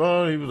 Mr.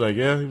 Bond. He was like,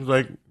 yeah. He was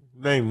like,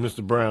 name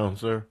Mr. Brown,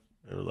 sir.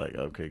 It was like,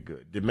 okay,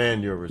 good.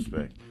 Demand your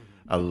respect.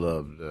 I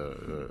loved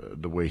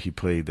the way he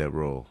played that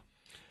role.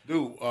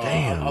 Dude,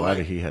 Damn, why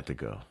did he have to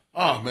go?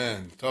 Oh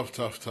man,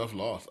 tough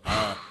loss.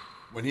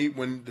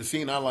 When the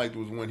scene I liked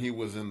was when he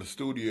was in the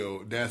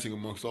studio dancing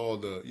amongst all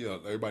the,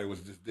 everybody was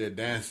just there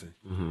dancing,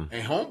 and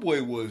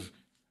Homeboy was.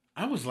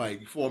 I was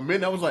like, for a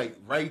minute, I was like,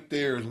 right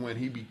there is when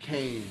he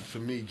became to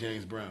me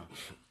James Brown.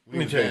 Let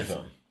me tell you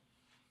something.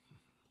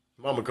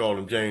 Mama called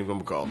him James. I'm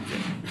gonna call him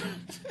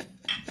James.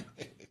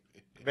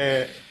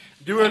 Man,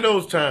 during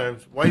those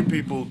times, white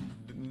people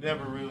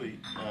never really.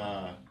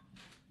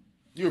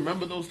 You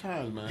remember those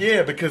times, man?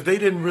 Yeah, because they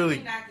didn't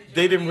really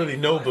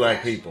know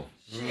black people,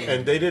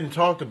 and they didn't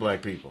talk to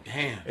black people.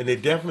 Damn. And they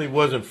definitely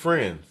wasn't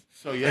friends.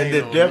 So yeah, and you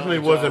there don't definitely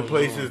know what wasn't y'all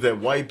was places doing. that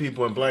white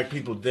people and black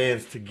people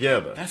danced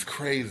together. That's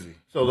crazy.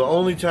 So the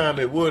only time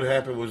it would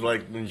happen was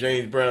like when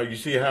James Brown. You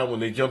see how when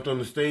they jumped on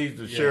the stage,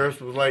 the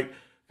sheriffs was like,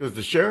 because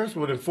the sheriffs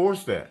would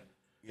enforce that.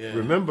 Yeah.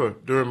 Remember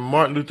during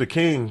Martin Luther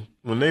King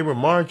when they were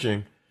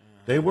marching,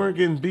 they weren't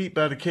getting beat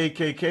by the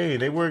KKK.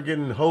 They weren't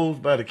getting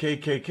hosed by the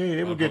KKK.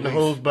 They were getting police.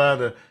 hosed by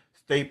the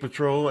State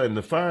Patrol and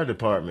the fire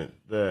department.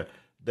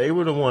 They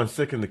were the ones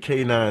sicking the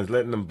canines,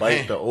 letting them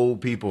bite the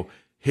old people,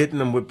 hitting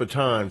them with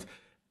batons,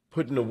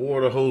 putting the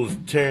water hose,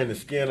 tearing the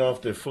skin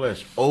off their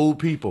flesh. Old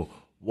people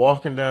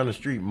walking down the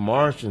street,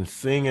 marching,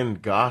 singing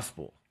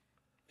gospel.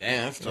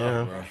 Damn, that's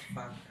tough, Yeah.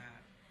 bro.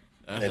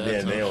 And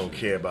then they don't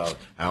care about.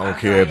 I I don't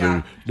care y'all-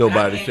 if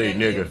nobody I say ain't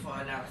been here nigga. for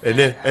an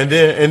hour.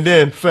 And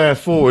then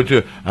fast forward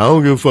to I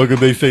don't give a fuck if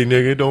they say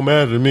nigga. It don't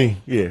matter to me.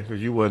 Yeah,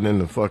 because you wasn't in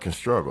the fucking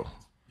struggle.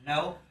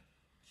 Nope.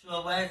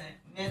 Sure wasn't.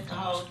 Missed the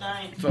whole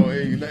thing. So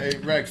hey,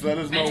 Rex, let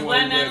us know And it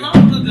when. wasn't that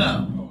long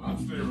ago.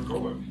 I'm still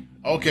recording.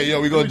 Okay, yo,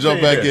 we gonna me jump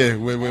tell you back that.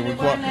 in when Let me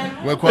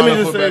Let Quana me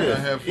just put say back the this: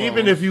 headphones.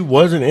 even if you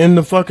wasn't in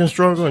the fucking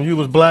struggle and you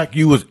was black,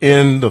 you was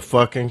in the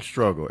fucking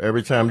struggle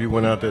every time you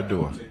went out that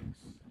door.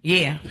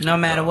 Yeah, no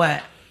matter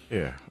what.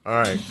 Yeah. All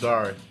right.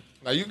 Sorry.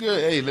 Now you good?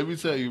 Hey, let me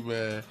tell you,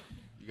 man.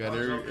 You got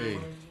hey.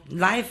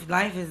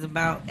 Life is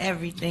about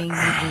everything you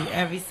do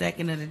every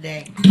second of the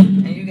day.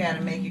 And you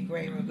gotta make it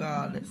great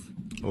regardless.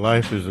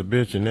 Life is a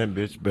bitch, and that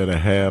bitch better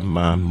have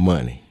my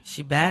money.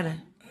 She better.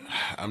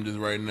 I'm just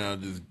right now,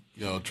 just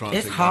trying to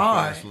It's take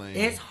hard. my fast lane.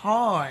 It's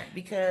hard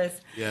because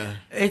yeah.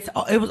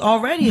 it was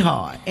already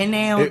hard. And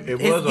now It was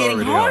it's getting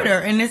already harder.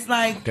 hard. And it's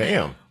like,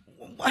 Damn.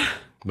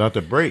 Not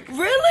the break.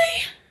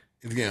 really?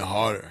 It's getting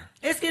harder.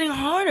 It's getting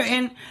harder,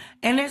 and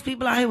there's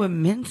people out here with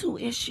mental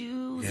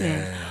issues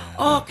and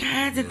all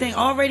kinds of things.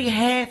 Already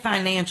had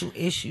financial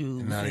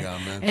issues, Now they got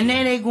mental. and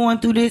then they going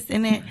through this,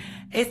 and then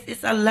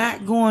it's a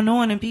lot going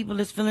on, and people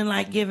is feeling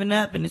like giving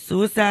up, and the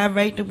suicide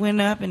rate that went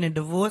up, and the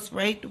divorce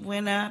rate that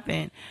went up,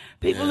 and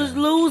people is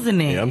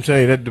losing it. Yeah, I'm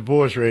telling you that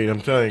divorce rate.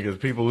 I'm telling you because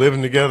people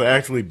living together,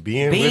 actually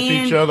being with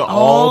Being each other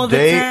all all the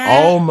day, time.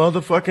 all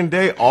motherfucking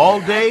day, all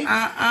day.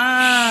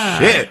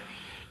 Shit.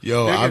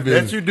 Yo, Niggas, I've been.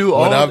 that you do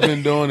what all I've day.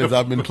 been doing is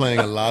I've been playing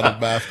a lot of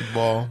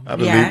basketball. I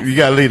believe Yes. you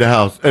gotta leave the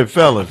house. Hey,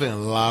 fellas, Playing a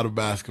lot of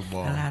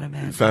basketball. A lot of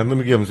bad. son, let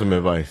me give him some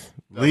advice.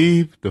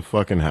 Leave the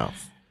fucking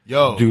house.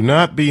 Yo, Do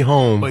not be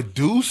home. but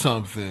do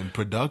something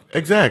productive.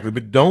 Exactly,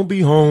 but don't be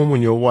home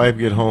when your wife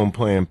get home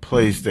playing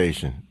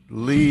PlayStation.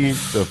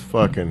 Leave the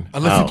fucking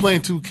Unless house. you're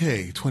playing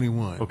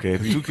 2K21. Okay,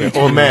 if you 2K21.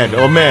 or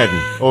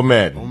Madden. Or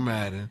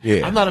Madden.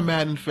 Yeah. I'm not a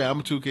Madden fan. I'm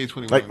a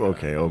 2K21. Like guy.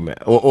 okay,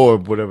 or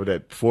whatever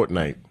that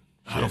Fortnite.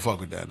 I don't fuck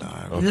with that.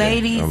 Nah. Okay,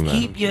 Ladies, I'm not.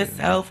 keep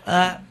yourself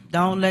up.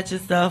 Don't let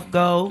yourself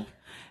go.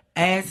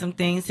 Add some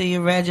things to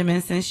your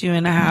regimen since you're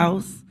in the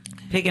house.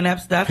 Picking up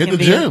stuff Hit can the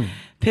be gym.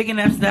 Picking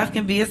up stuff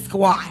can be a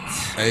squat.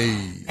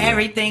 Hey.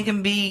 Everything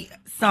can be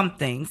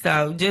something.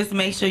 So just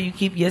make sure you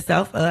keep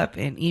yourself up.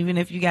 And even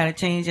if you got to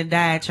change your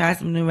diet, try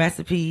some new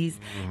recipes.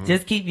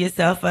 Just keep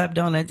yourself up.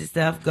 Don't let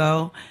yourself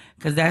go.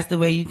 Because that's the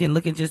way you can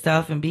look at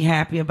yourself and be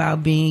happy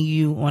about being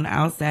you on the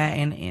outside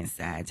and the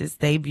inside. Just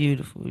stay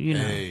beautiful, you know.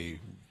 Hey.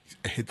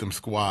 Hit them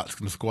squats.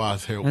 The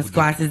squats help. The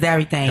squats is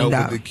everything, help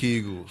though. with the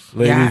Kegels.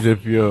 Ladies, Yeah.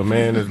 if your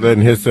man is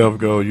letting himself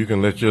go, you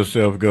can let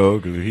yourself go.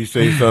 Because if he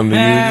say something to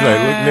you, he's like,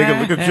 "Look,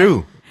 nigga, look at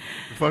you.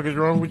 The fuck is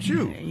wrong with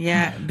you?"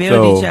 Yeah, build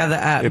So, each other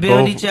up. if Build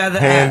both each other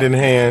hand up. in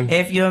hand.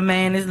 If your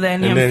man is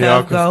letting And then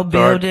himself y'all go, can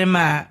start build him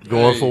up.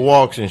 Going for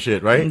walks and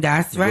shit, right?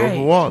 That's Go right.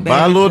 for walk. Baby,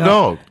 Buy a little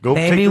dog. Go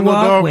take baby, the little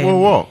walk dog with for a me.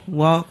 walk.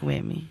 Walk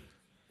with me.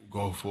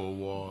 Go for a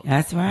walk.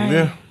 That's right.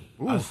 Yeah.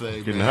 Ooh, I say,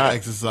 getting man, hot.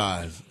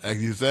 exercise.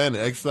 You saying it,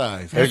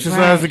 exercise. Exercise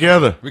right.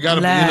 together. We gotta,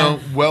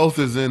 Love. wealth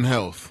is in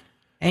health.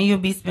 And you'll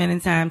be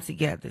spending time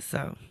together.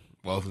 So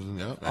Wealth is in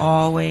health.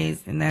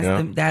 always, and that's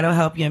Yeah. that'll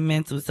help your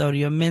mental. So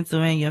your mental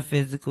and your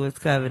physical is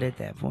covered at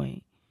that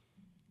point.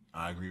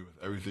 I agree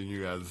with everything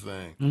you guys are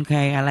saying.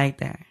 Okay, I like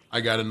that.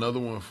 I got another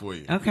one for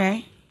you.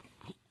 Okay.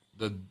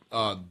 The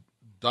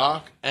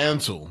Doc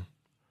Ansel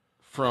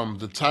from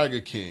the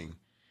Tiger King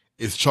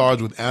is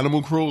charged with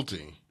animal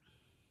cruelty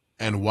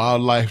and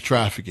wildlife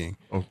trafficking.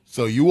 Oh.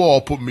 So you all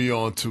put me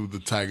on to the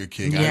Tiger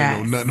King. I Yes,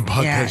 didn't know nothing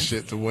about that yes.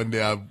 shit. So one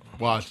day I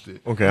watched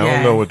it. Okay, I Yes.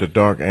 don't know what the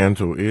dark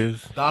antle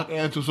is. Doc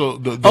Ansel. So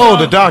the Oh,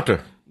 the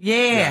doctor.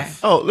 Yeah.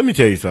 Oh, let me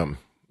tell you something.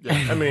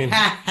 I mean,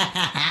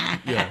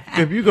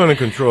 if you're going to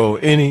control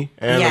any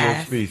animal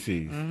Yes.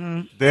 species,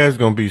 there's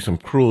going to be some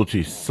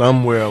cruelty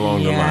somewhere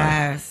along the line.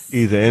 Yes.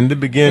 Either in the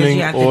beginning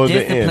you have to or the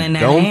discipline end.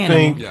 that Don't animal.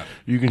 think Yeah.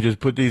 you can just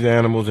put these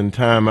animals in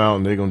timeout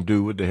and they're going to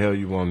do what the hell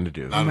you want them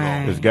to do. Not at all.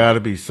 Right. There's got to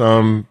be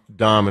some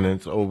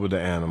dominance over the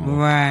animal.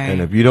 Right.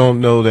 And if you don't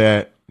know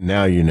that,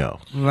 now you know.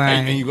 Right.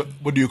 and you go,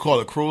 what do you call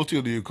it? Cruelty,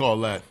 or do you call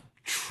that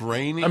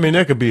training? I mean,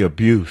 there could be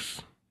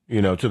abuse,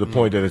 to the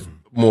point that it's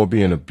more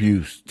being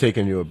abuse,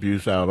 taking your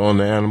abuse out on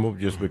the animal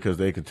just because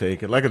they can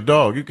take it. Like a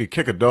dog, you could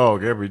kick a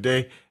dog every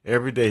day.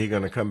 Every day he's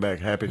going to come back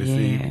happy to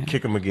see you.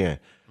 Kick him again.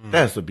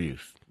 That's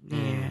abuse.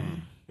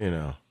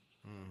 Yeah.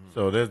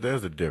 So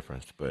there's a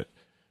difference, but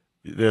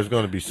there's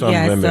going to be some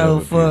Yeah, limit so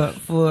of for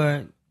abuse.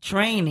 for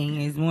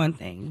training is one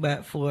thing,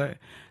 but for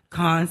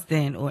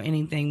constant or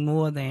anything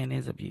more than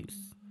is abuse.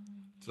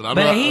 So I'm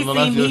But not- he I'm not-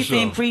 that's seemed your he show.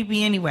 seemed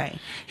creepy anyway.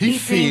 He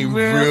seemed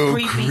real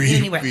creepy.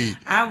 anyway.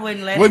 I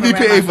wouldn't let Wasn't him he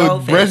around paying my for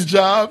goldfish. breast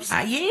jobs?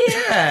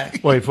 Yeah.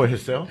 Wait, for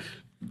himself?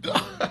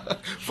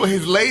 For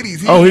his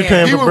ladies. He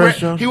paying for would breast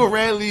jobs? He would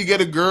randomly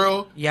get a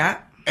girl Yeah.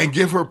 and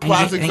give her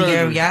plastic and give-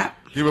 surgery. yeah.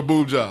 Give her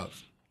boob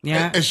jobs.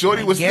 Yeah. And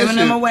Shorty was giving snitching.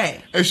 them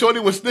away. And Shorty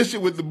was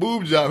snitching with the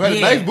boob job. Had a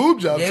Yeah. nice boob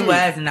job, It too.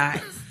 was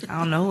nice. I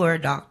don't know who her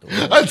doctor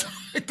was.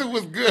 I think it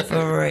was good.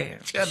 For real.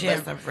 She had She had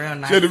nice- some real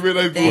nice. she had a real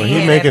nice They boob. Well, he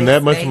had making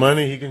that much face.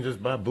 money, he can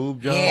just buy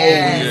boob jobs?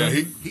 Yeah.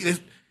 Oh, yeah.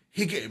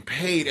 He getting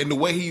paid. And the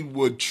way he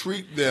would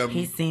treat them.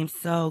 He seemed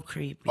so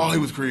creepy. Oh, he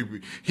was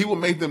creepy. He would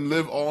make them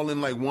live all in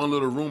like one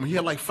little room. He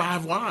had like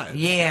 5 wives.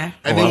 Yeah.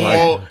 And Oh, they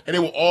I like and they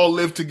would all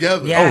live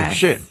together. Yeah. Oh,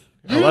 shit. You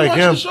I didn't like watch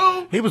him. the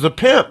show? He was a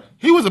pimp.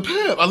 He was a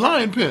pimp, a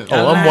lion pimp. Oh,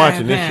 I'm lion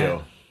watching this pimp.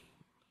 show.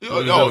 Oh,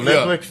 Is it on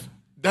Netflix?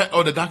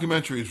 The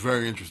documentary is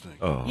very interesting.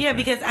 Oh. Yeah,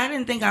 because I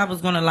didn't think I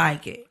was gonna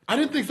like it. I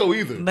didn't think so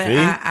either. But See?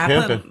 I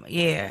Pimping.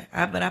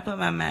 but I put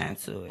my mind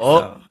to it. Oh,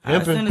 so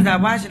as pimping. soon as I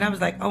watched it, I was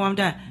like, oh, I'm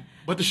done.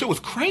 But the shit was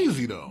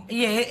crazy though.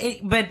 Yeah,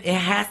 but it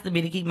has to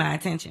be to keep my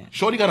attention.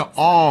 Shorty got an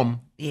arm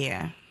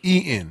Yeah,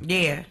 eating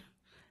yeah,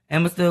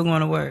 and was still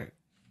going to work.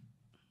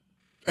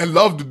 and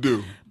loved to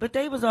do. But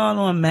they was all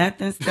on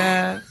meth and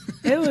stuff.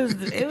 it was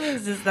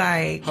just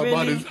like, How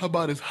really?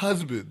 about his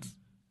husbands?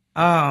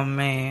 Oh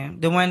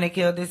man, the one that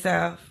killed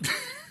himself.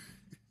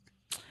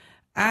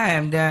 I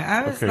am done.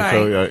 I was Okay,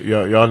 like, so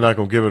y'all not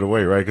going to give it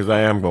away, right? Because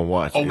I am going to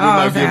watch Oh, it. we're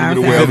not okay, giving I'm it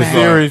away. Is sorry. it a I'm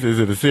sorry. series? Is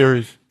it a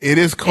series? It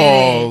is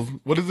called.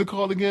 What is it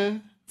called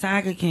again?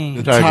 Tiger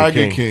King.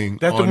 Tiger King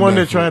That's the on one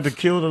that Netflix. tried to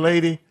kill the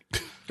lady.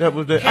 That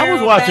was the. I was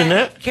Carol watching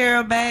that.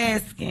 Carol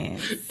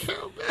Baskins.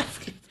 Carol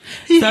Baskins.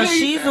 So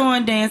she's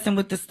on Dancing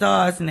with the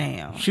Stars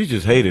now. She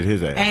just hated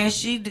his ass. And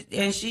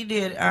she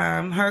did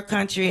her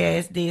country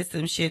ass did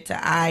some shit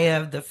to Eye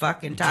of the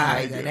fucking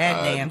Tiger, Tiger, that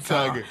Eye of damn the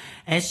song. Tiger.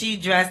 And she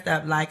dressed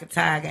up like a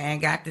tiger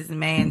and got this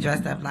man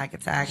dressed up like a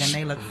tiger and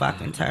they look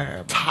fucking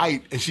terrible.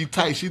 Tight, and she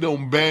tight. She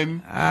don't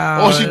bend. Oh,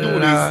 all she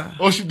doing Lord. is.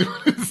 All she doing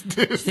is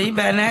this. She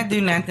better not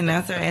do nothing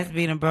else. Her ass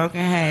being broken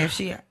half.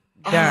 She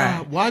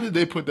done. Why did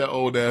they put that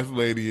old ass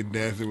lady in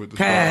Dancing with the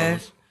Cause,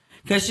 Stars?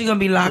 Cause she gonna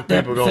be locked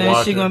up People gonna soon.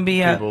 watch She it. gonna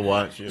be People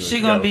watch, you know, she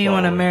she gonna got a be on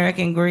following.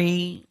 American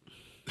Greed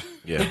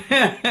Yeah.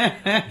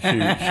 she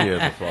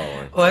has a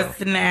following. or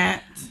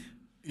Snapped.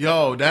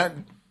 Yo, that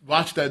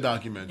Watch that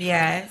documentary.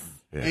 Yes.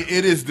 Yeah.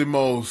 It is the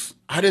most.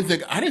 I didn't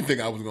think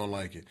I was gonna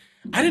like it.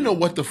 I didn't know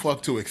what the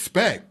fuck to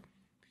expect.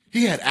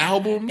 He had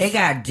albums. It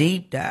got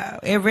deep, though.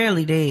 It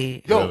really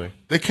did. Yo, Really?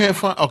 they can't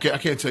find. Okay, I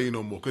can't tell you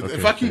no more because Okay,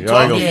 if I keep so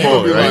y'all talking, ain't Yeah, gonna you'll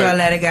spoil be it, we're right? gonna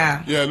let it go.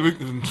 yeah, We're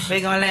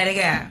gonna let it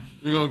go.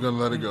 we're gonna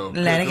let it go.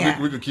 Let it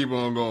go. We can keep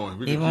on going.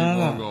 We can Keep keep on on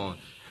going. going.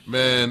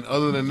 Man,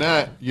 other than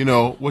that,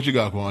 what you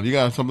got, Quan? You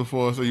got something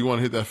for us? Or you want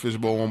to hit that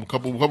fishbowl? A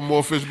couple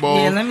more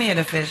fishbowls? Yeah, let me hit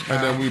a fish bowl.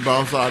 And then we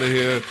bounce out of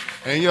here.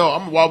 And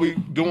while we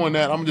doing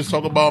that, I'm just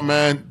talking about,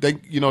 man.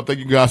 Thank you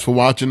guys for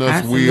watching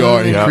us. We are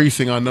Absolutely.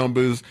 increasing our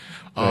numbers.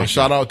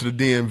 Shout out to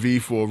the DMV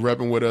for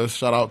repping with us.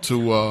 Shout out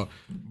to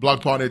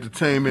Block Party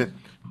Entertainment.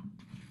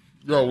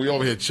 Yo, we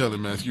over here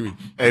chilling, man. Excuse me.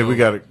 Hey, we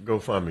got a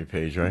GoFundMe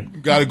page,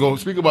 right? Gotta go.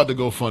 Speak about the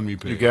GoFundMe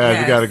page. You guys,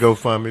 Yes. we got a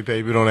GoFundMe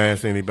page. We don't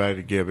ask anybody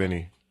to give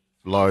any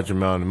large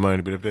amount of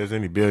money, but if there's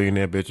any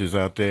billionaire bitches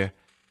out there,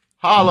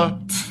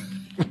 holla.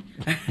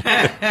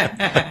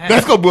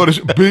 Let's go build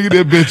a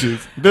billionaire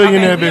bitches.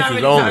 Billionaire Okay, we bitches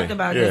already only. talked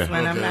about yeah. this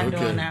one. I'm not Okay.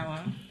 doing that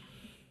one.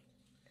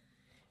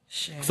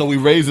 Shit. So we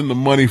raising the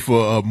money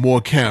for more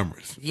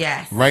cameras.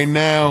 Yes. Right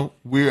now,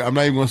 I'm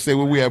not even gonna say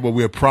where we at, but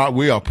we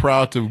are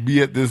proud to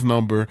be at this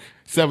number,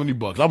 $70.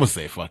 I'm gonna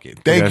say fuck it.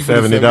 Thank got you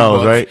for the $70,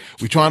 $70, right?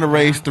 We're trying to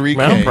raise 3K.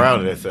 Man, I'm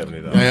proud of that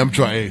 $70. I am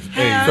trying.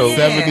 Hey, Hell yeah.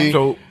 70.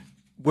 So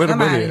where the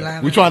Somebody money at?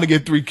 love We're it. trying to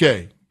get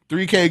 3K.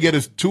 3K get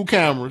us 2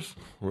 cameras.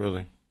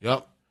 Really?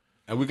 Yep.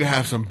 And we can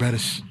have some better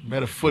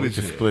We footage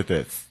can here. split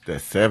that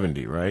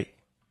 70, right?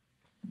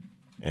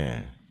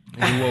 Yeah.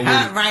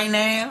 Right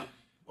now.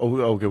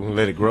 Okay, we'll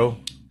let it grow.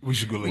 We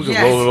should go. We Like can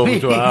Yes, roll it over we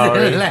to an hour.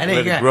 need to Let let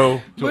it it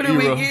grow. To What an are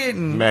we era,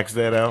 getting? Max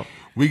that out.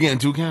 We getting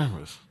 2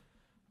 cameras.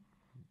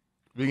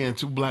 We getting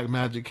 2 Black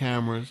Magic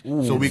cameras,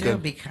 so we It'll can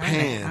be kinda, I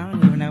pan.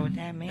 don't even know what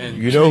that means. And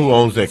You know who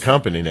owns that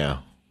company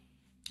now?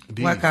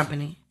 these. What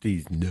company?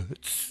 These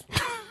nuts.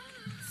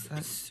 So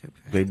stupid.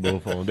 They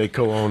both own. They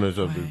co-owners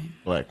of the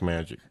Black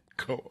Magic.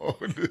 Go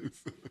on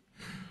this.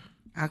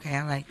 Okay,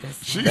 I like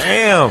this. one.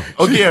 Damn.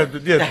 Oh yeah.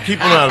 Keep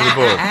them out of the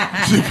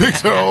bowl. She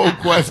picked her own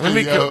question. Let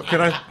me. yo.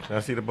 Can I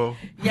see the bowl?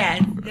 Yes,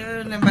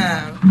 do the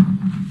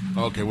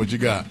bow. Okay, what you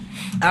got?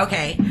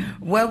 Okay,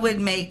 what would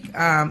make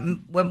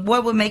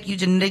what would make you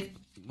genetic?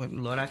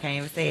 Lord, I can't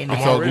even say it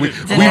now. So already-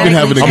 we've been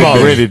having a I'm good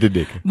already day. the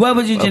dick. What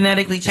would you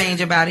genetically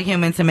change about a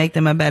human to make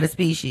them a better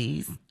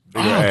species?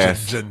 Bigger Oh,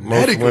 ass.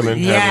 genetically. Most women.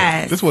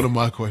 Yes. This is one of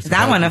my questions. 'Cause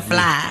I want to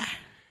fly.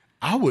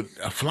 I would.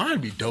 A flying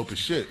be dope as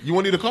shit. You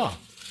want to need a car?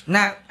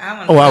 No, I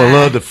want. Oh, I would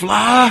love to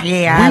fly.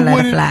 Yeah, I love to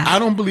wouldn't- fly. I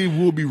don't believe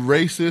we'll be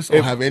racist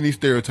or have any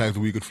stereotypes that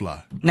we could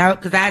fly. No,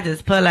 because I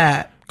just pull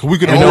up. Cause we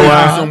could You know always be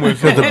why? somewhere.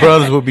 Because the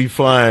brothers would be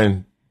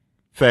flying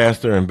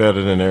faster and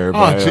better than Oh,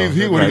 everybody. jeez,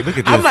 he else. would. Like, look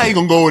at I'm this. not even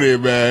gonna go there,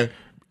 man.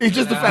 It's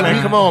just the fact Man,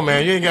 that come on,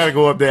 man. You ain't got to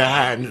go up there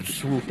high and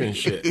swoop and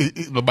shit.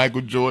 the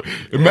Michael Jordan.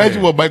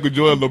 Imagine what Michael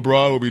Jordan,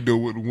 LeBron would be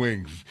doing with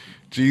wings.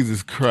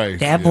 Jesus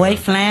Christ. That boy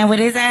flying with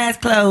his eyes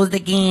closed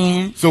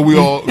again. So we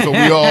all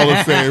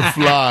are saying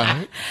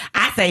fly.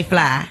 I say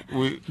fly.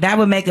 We- That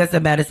would make us a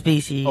better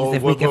species Oh,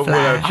 if we could what would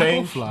I fly.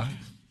 change? Fly.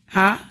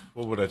 Huh?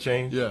 What would I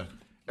change? Yeah.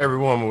 Every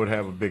woman would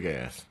have a big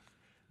ass.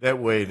 That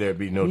way there'd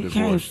be no You can't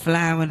divorce.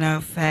 fly with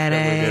no fat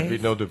That way there'd be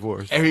ass. no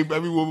divorce. Every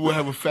woman would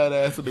have a fat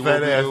ass. And they Fat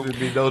won't ass, be there'd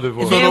be no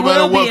divorce. So no There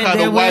matter will what be, kind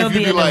there of will wife be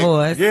you a be like,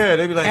 divorce. Yeah,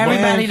 they'd be like,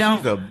 Everybody man,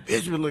 she's a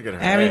bitch, but look at her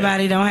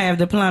Everybody don't have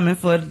the plumbing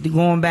for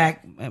going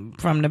back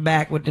from the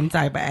back with them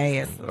type of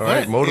ass. ass. All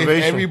right, if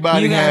motivation.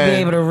 everybody You gotta had, be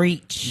able to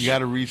reach. you got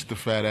to reach the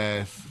fat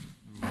ass,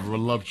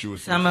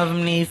 voluptuous. Some of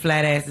them need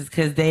flat asses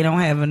because they don't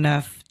have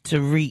enough to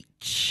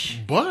reach.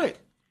 But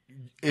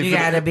if, You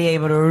gotta be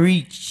able to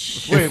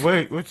reach.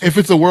 Wait. What's if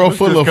it's a world what's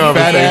full this of fat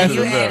conversation asses,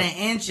 You about? adding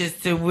inches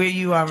to where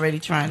you already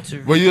trying to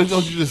reach. well, you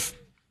don't you just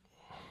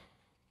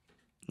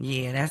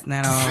Yeah, that's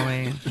not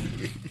always.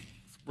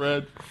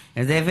 spread.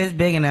 As if it's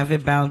big enough,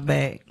 it bounce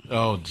back.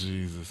 Oh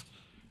Jesus.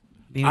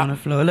 Be on the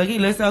floor. Look, he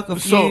looks so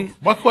confused. So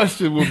my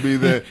question would be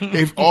that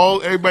if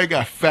everybody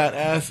got fat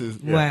asses,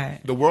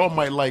 Right. the world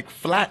might like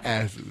flat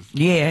asses.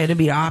 yeah, it'll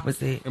be the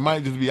opposite. It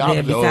might just be They'll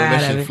opposite. be Oh, tired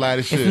that of shit it. flat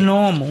as shit. It's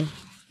normal.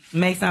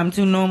 Make something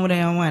too normal, they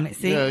don't want it.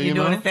 See, Yeah, you're you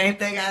doing know? the same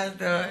thing I was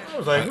doing. I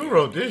was like, who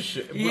wrote this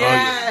shit?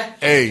 Yeah.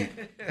 Hey,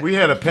 We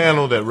had a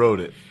panel that wrote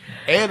it.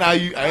 and I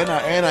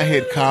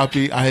hit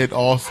copy. I hit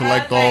all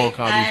select all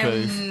copy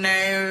paste.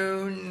 No.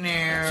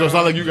 So it's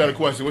not like you got a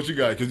question. What you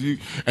got?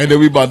 And then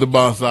we about to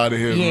bounce out of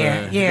here, Yeah,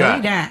 man. yeah, got-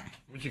 we done.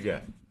 What you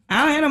got?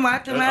 I don't hear them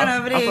watch them out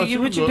over I there. thought You,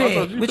 what was you gonna- I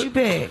pick? thought What you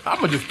pick? I'm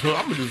gonna just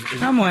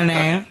Come on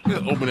now.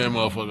 just open that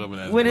motherfucker up and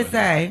ask What the it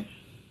say?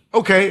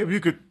 Okay, if you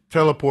could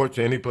teleport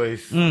to any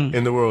place Mm.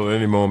 in the world at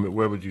any moment,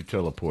 where would you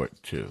teleport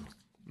to?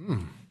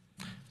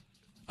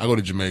 I go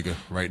to Jamaica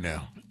right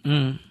now.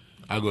 Mm.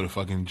 I go to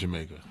fucking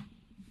Jamaica.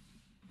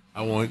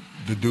 I want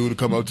the dude to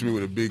come up to me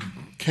with a big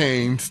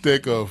cane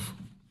stick of,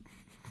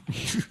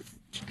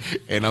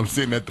 and I'm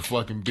sitting at the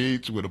fucking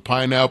beach with a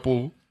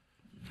pineapple.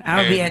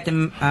 I'll be at the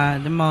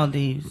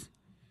Maldives.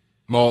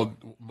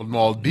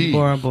 Maldives.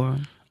 Bora Bora.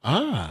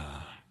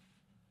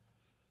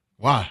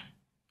 Why?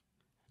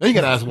 Now you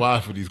gotta ask why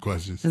for these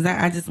questions. Cause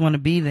I just want to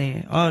be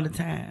there all the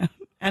time.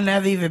 I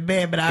never even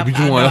been, but I If you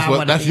know want, I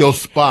want to that's be your there.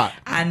 spot.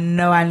 I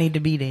know I need to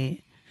be there.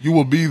 You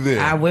will be there.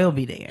 I will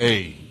be there.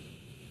 Hey,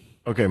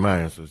 Okay, my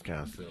answer is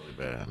kind of silly,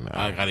 man.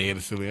 I gotta hear the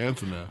silly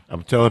answer now.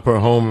 I'm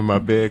teleport home in my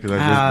bed because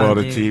I just Oh, bought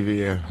a dude.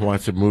 TV and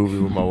watched a movie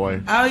with my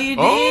wife. Oh, you did?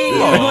 Oh. You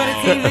bought a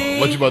TV?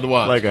 What you about to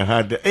watch? Like a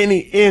hot day.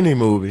 Any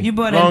movie. You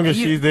bought as long as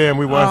you- she's there and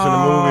we watching the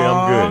movie,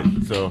 Aw. I'm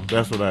good. So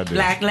that's what I do.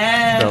 Black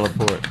love.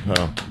 Teleport.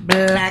 Home.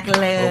 Black Hope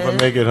I love.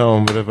 make it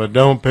home, but if I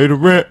don't, pay the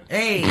rent.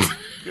 Hey.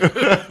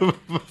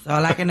 That's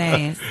all I can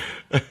ask.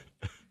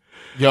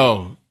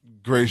 Yo,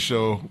 great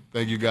show.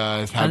 Thank you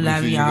guys. Happy to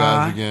love see you y'all.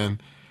 guys again.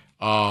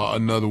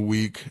 Another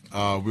week.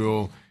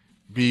 We'll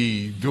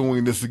be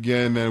doing this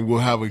again, and we'll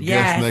have a guest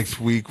Yes. next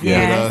week with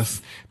Yes.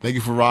 us. Thank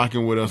you for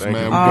rocking with us, Thank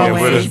man. you. We got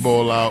Always.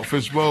 Fishbowl out.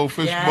 Fishbowl.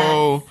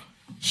 Yes.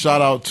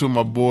 Shout out to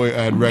my boy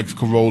at Rex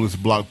Carolus,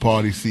 Block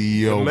Party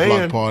CEO, Man.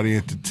 Block Party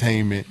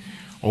Entertainment,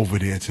 over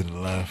there to the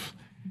left.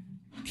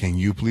 Can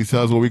you please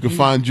tell us where we can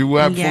find you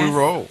at before we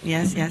roll?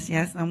 Yes.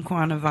 I'm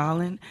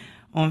Carnivalin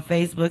on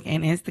Facebook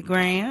and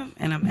Instagram,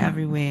 and I'm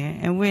everywhere.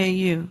 And where are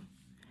you?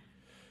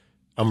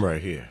 I'm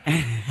right here.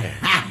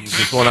 You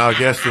just want our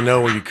guests to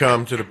know when you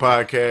come to the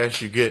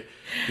podcast, you get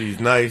these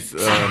nice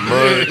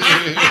mugs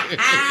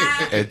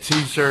and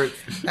T-shirts.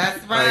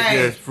 That's Like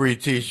this, free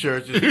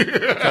T-shirts. Just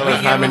tell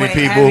us how give many away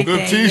people. everything.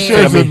 The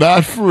T-shirts Yeah. are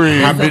not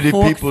free, How It's a many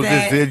fork people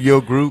set. is in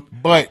your group?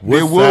 but What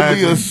there will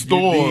be a sizes you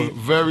store need?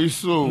 very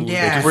soon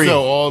Yeah. that can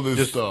sell all this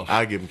Just, stuff.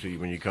 I'll give them to you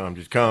when you come.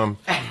 Just come.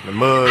 The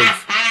mugs,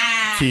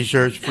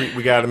 T-shirts, free.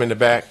 We got them in the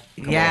back.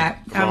 Yeah,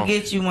 Come come on.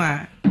 get you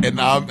one. And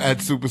I'm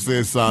at Super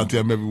Saiyan Santi.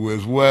 I'm everywhere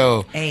as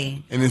well.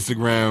 Hey. And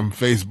Instagram,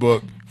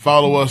 Facebook.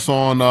 Follow us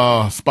on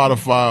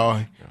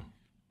Spotify,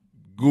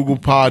 Google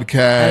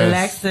Podcasts.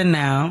 Alexa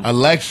now.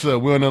 Alexa.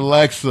 We're on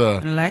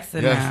Alexa.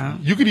 Alexa Yes. now.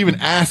 You can even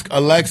ask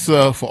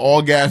Alexa for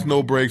All Gas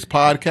No Breaks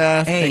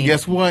podcast. Hey. And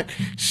guess what?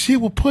 She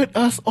will put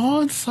us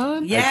on,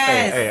 son.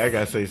 Yes. Hey, I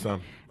gotta say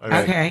something. I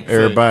got Okay.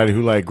 Everybody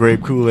who like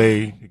grape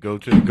Kool-Aid, go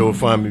to the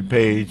GoFundMe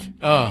page.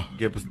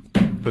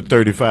 Put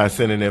 35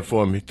 cents in there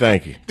for me.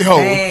 Thank you. Yo,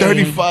 Hey.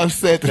 35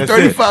 cents. That's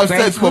 35 it.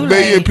 cents Grape for a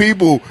million Kool-Aid.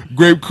 people.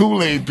 Grape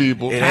Kool-Aid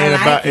people. It I ain't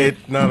like about. it.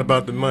 It's not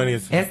about the money.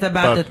 It's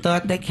about the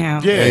thought that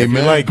counts. Yeah, if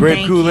Amen. you like grape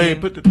Thank Kool-Aid,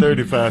 you. put the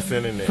 35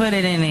 cents in there. Put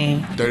it in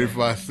there.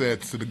 35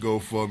 cents to the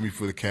GoFundMe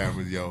for the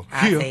cameras, yo.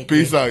 I take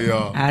Peace it. out,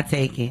 y'all. I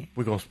take it.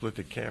 We're gonna split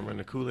the camera and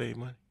the Kool-Aid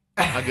money.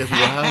 I guess we'll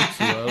have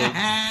to.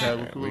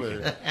 Have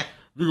Kool-Aid.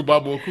 We can buy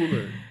more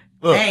Kool-Aid.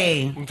 Look,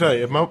 Hey. I'm telling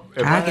you,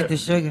 if I get the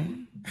sugar.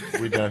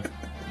 we done.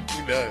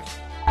 We done.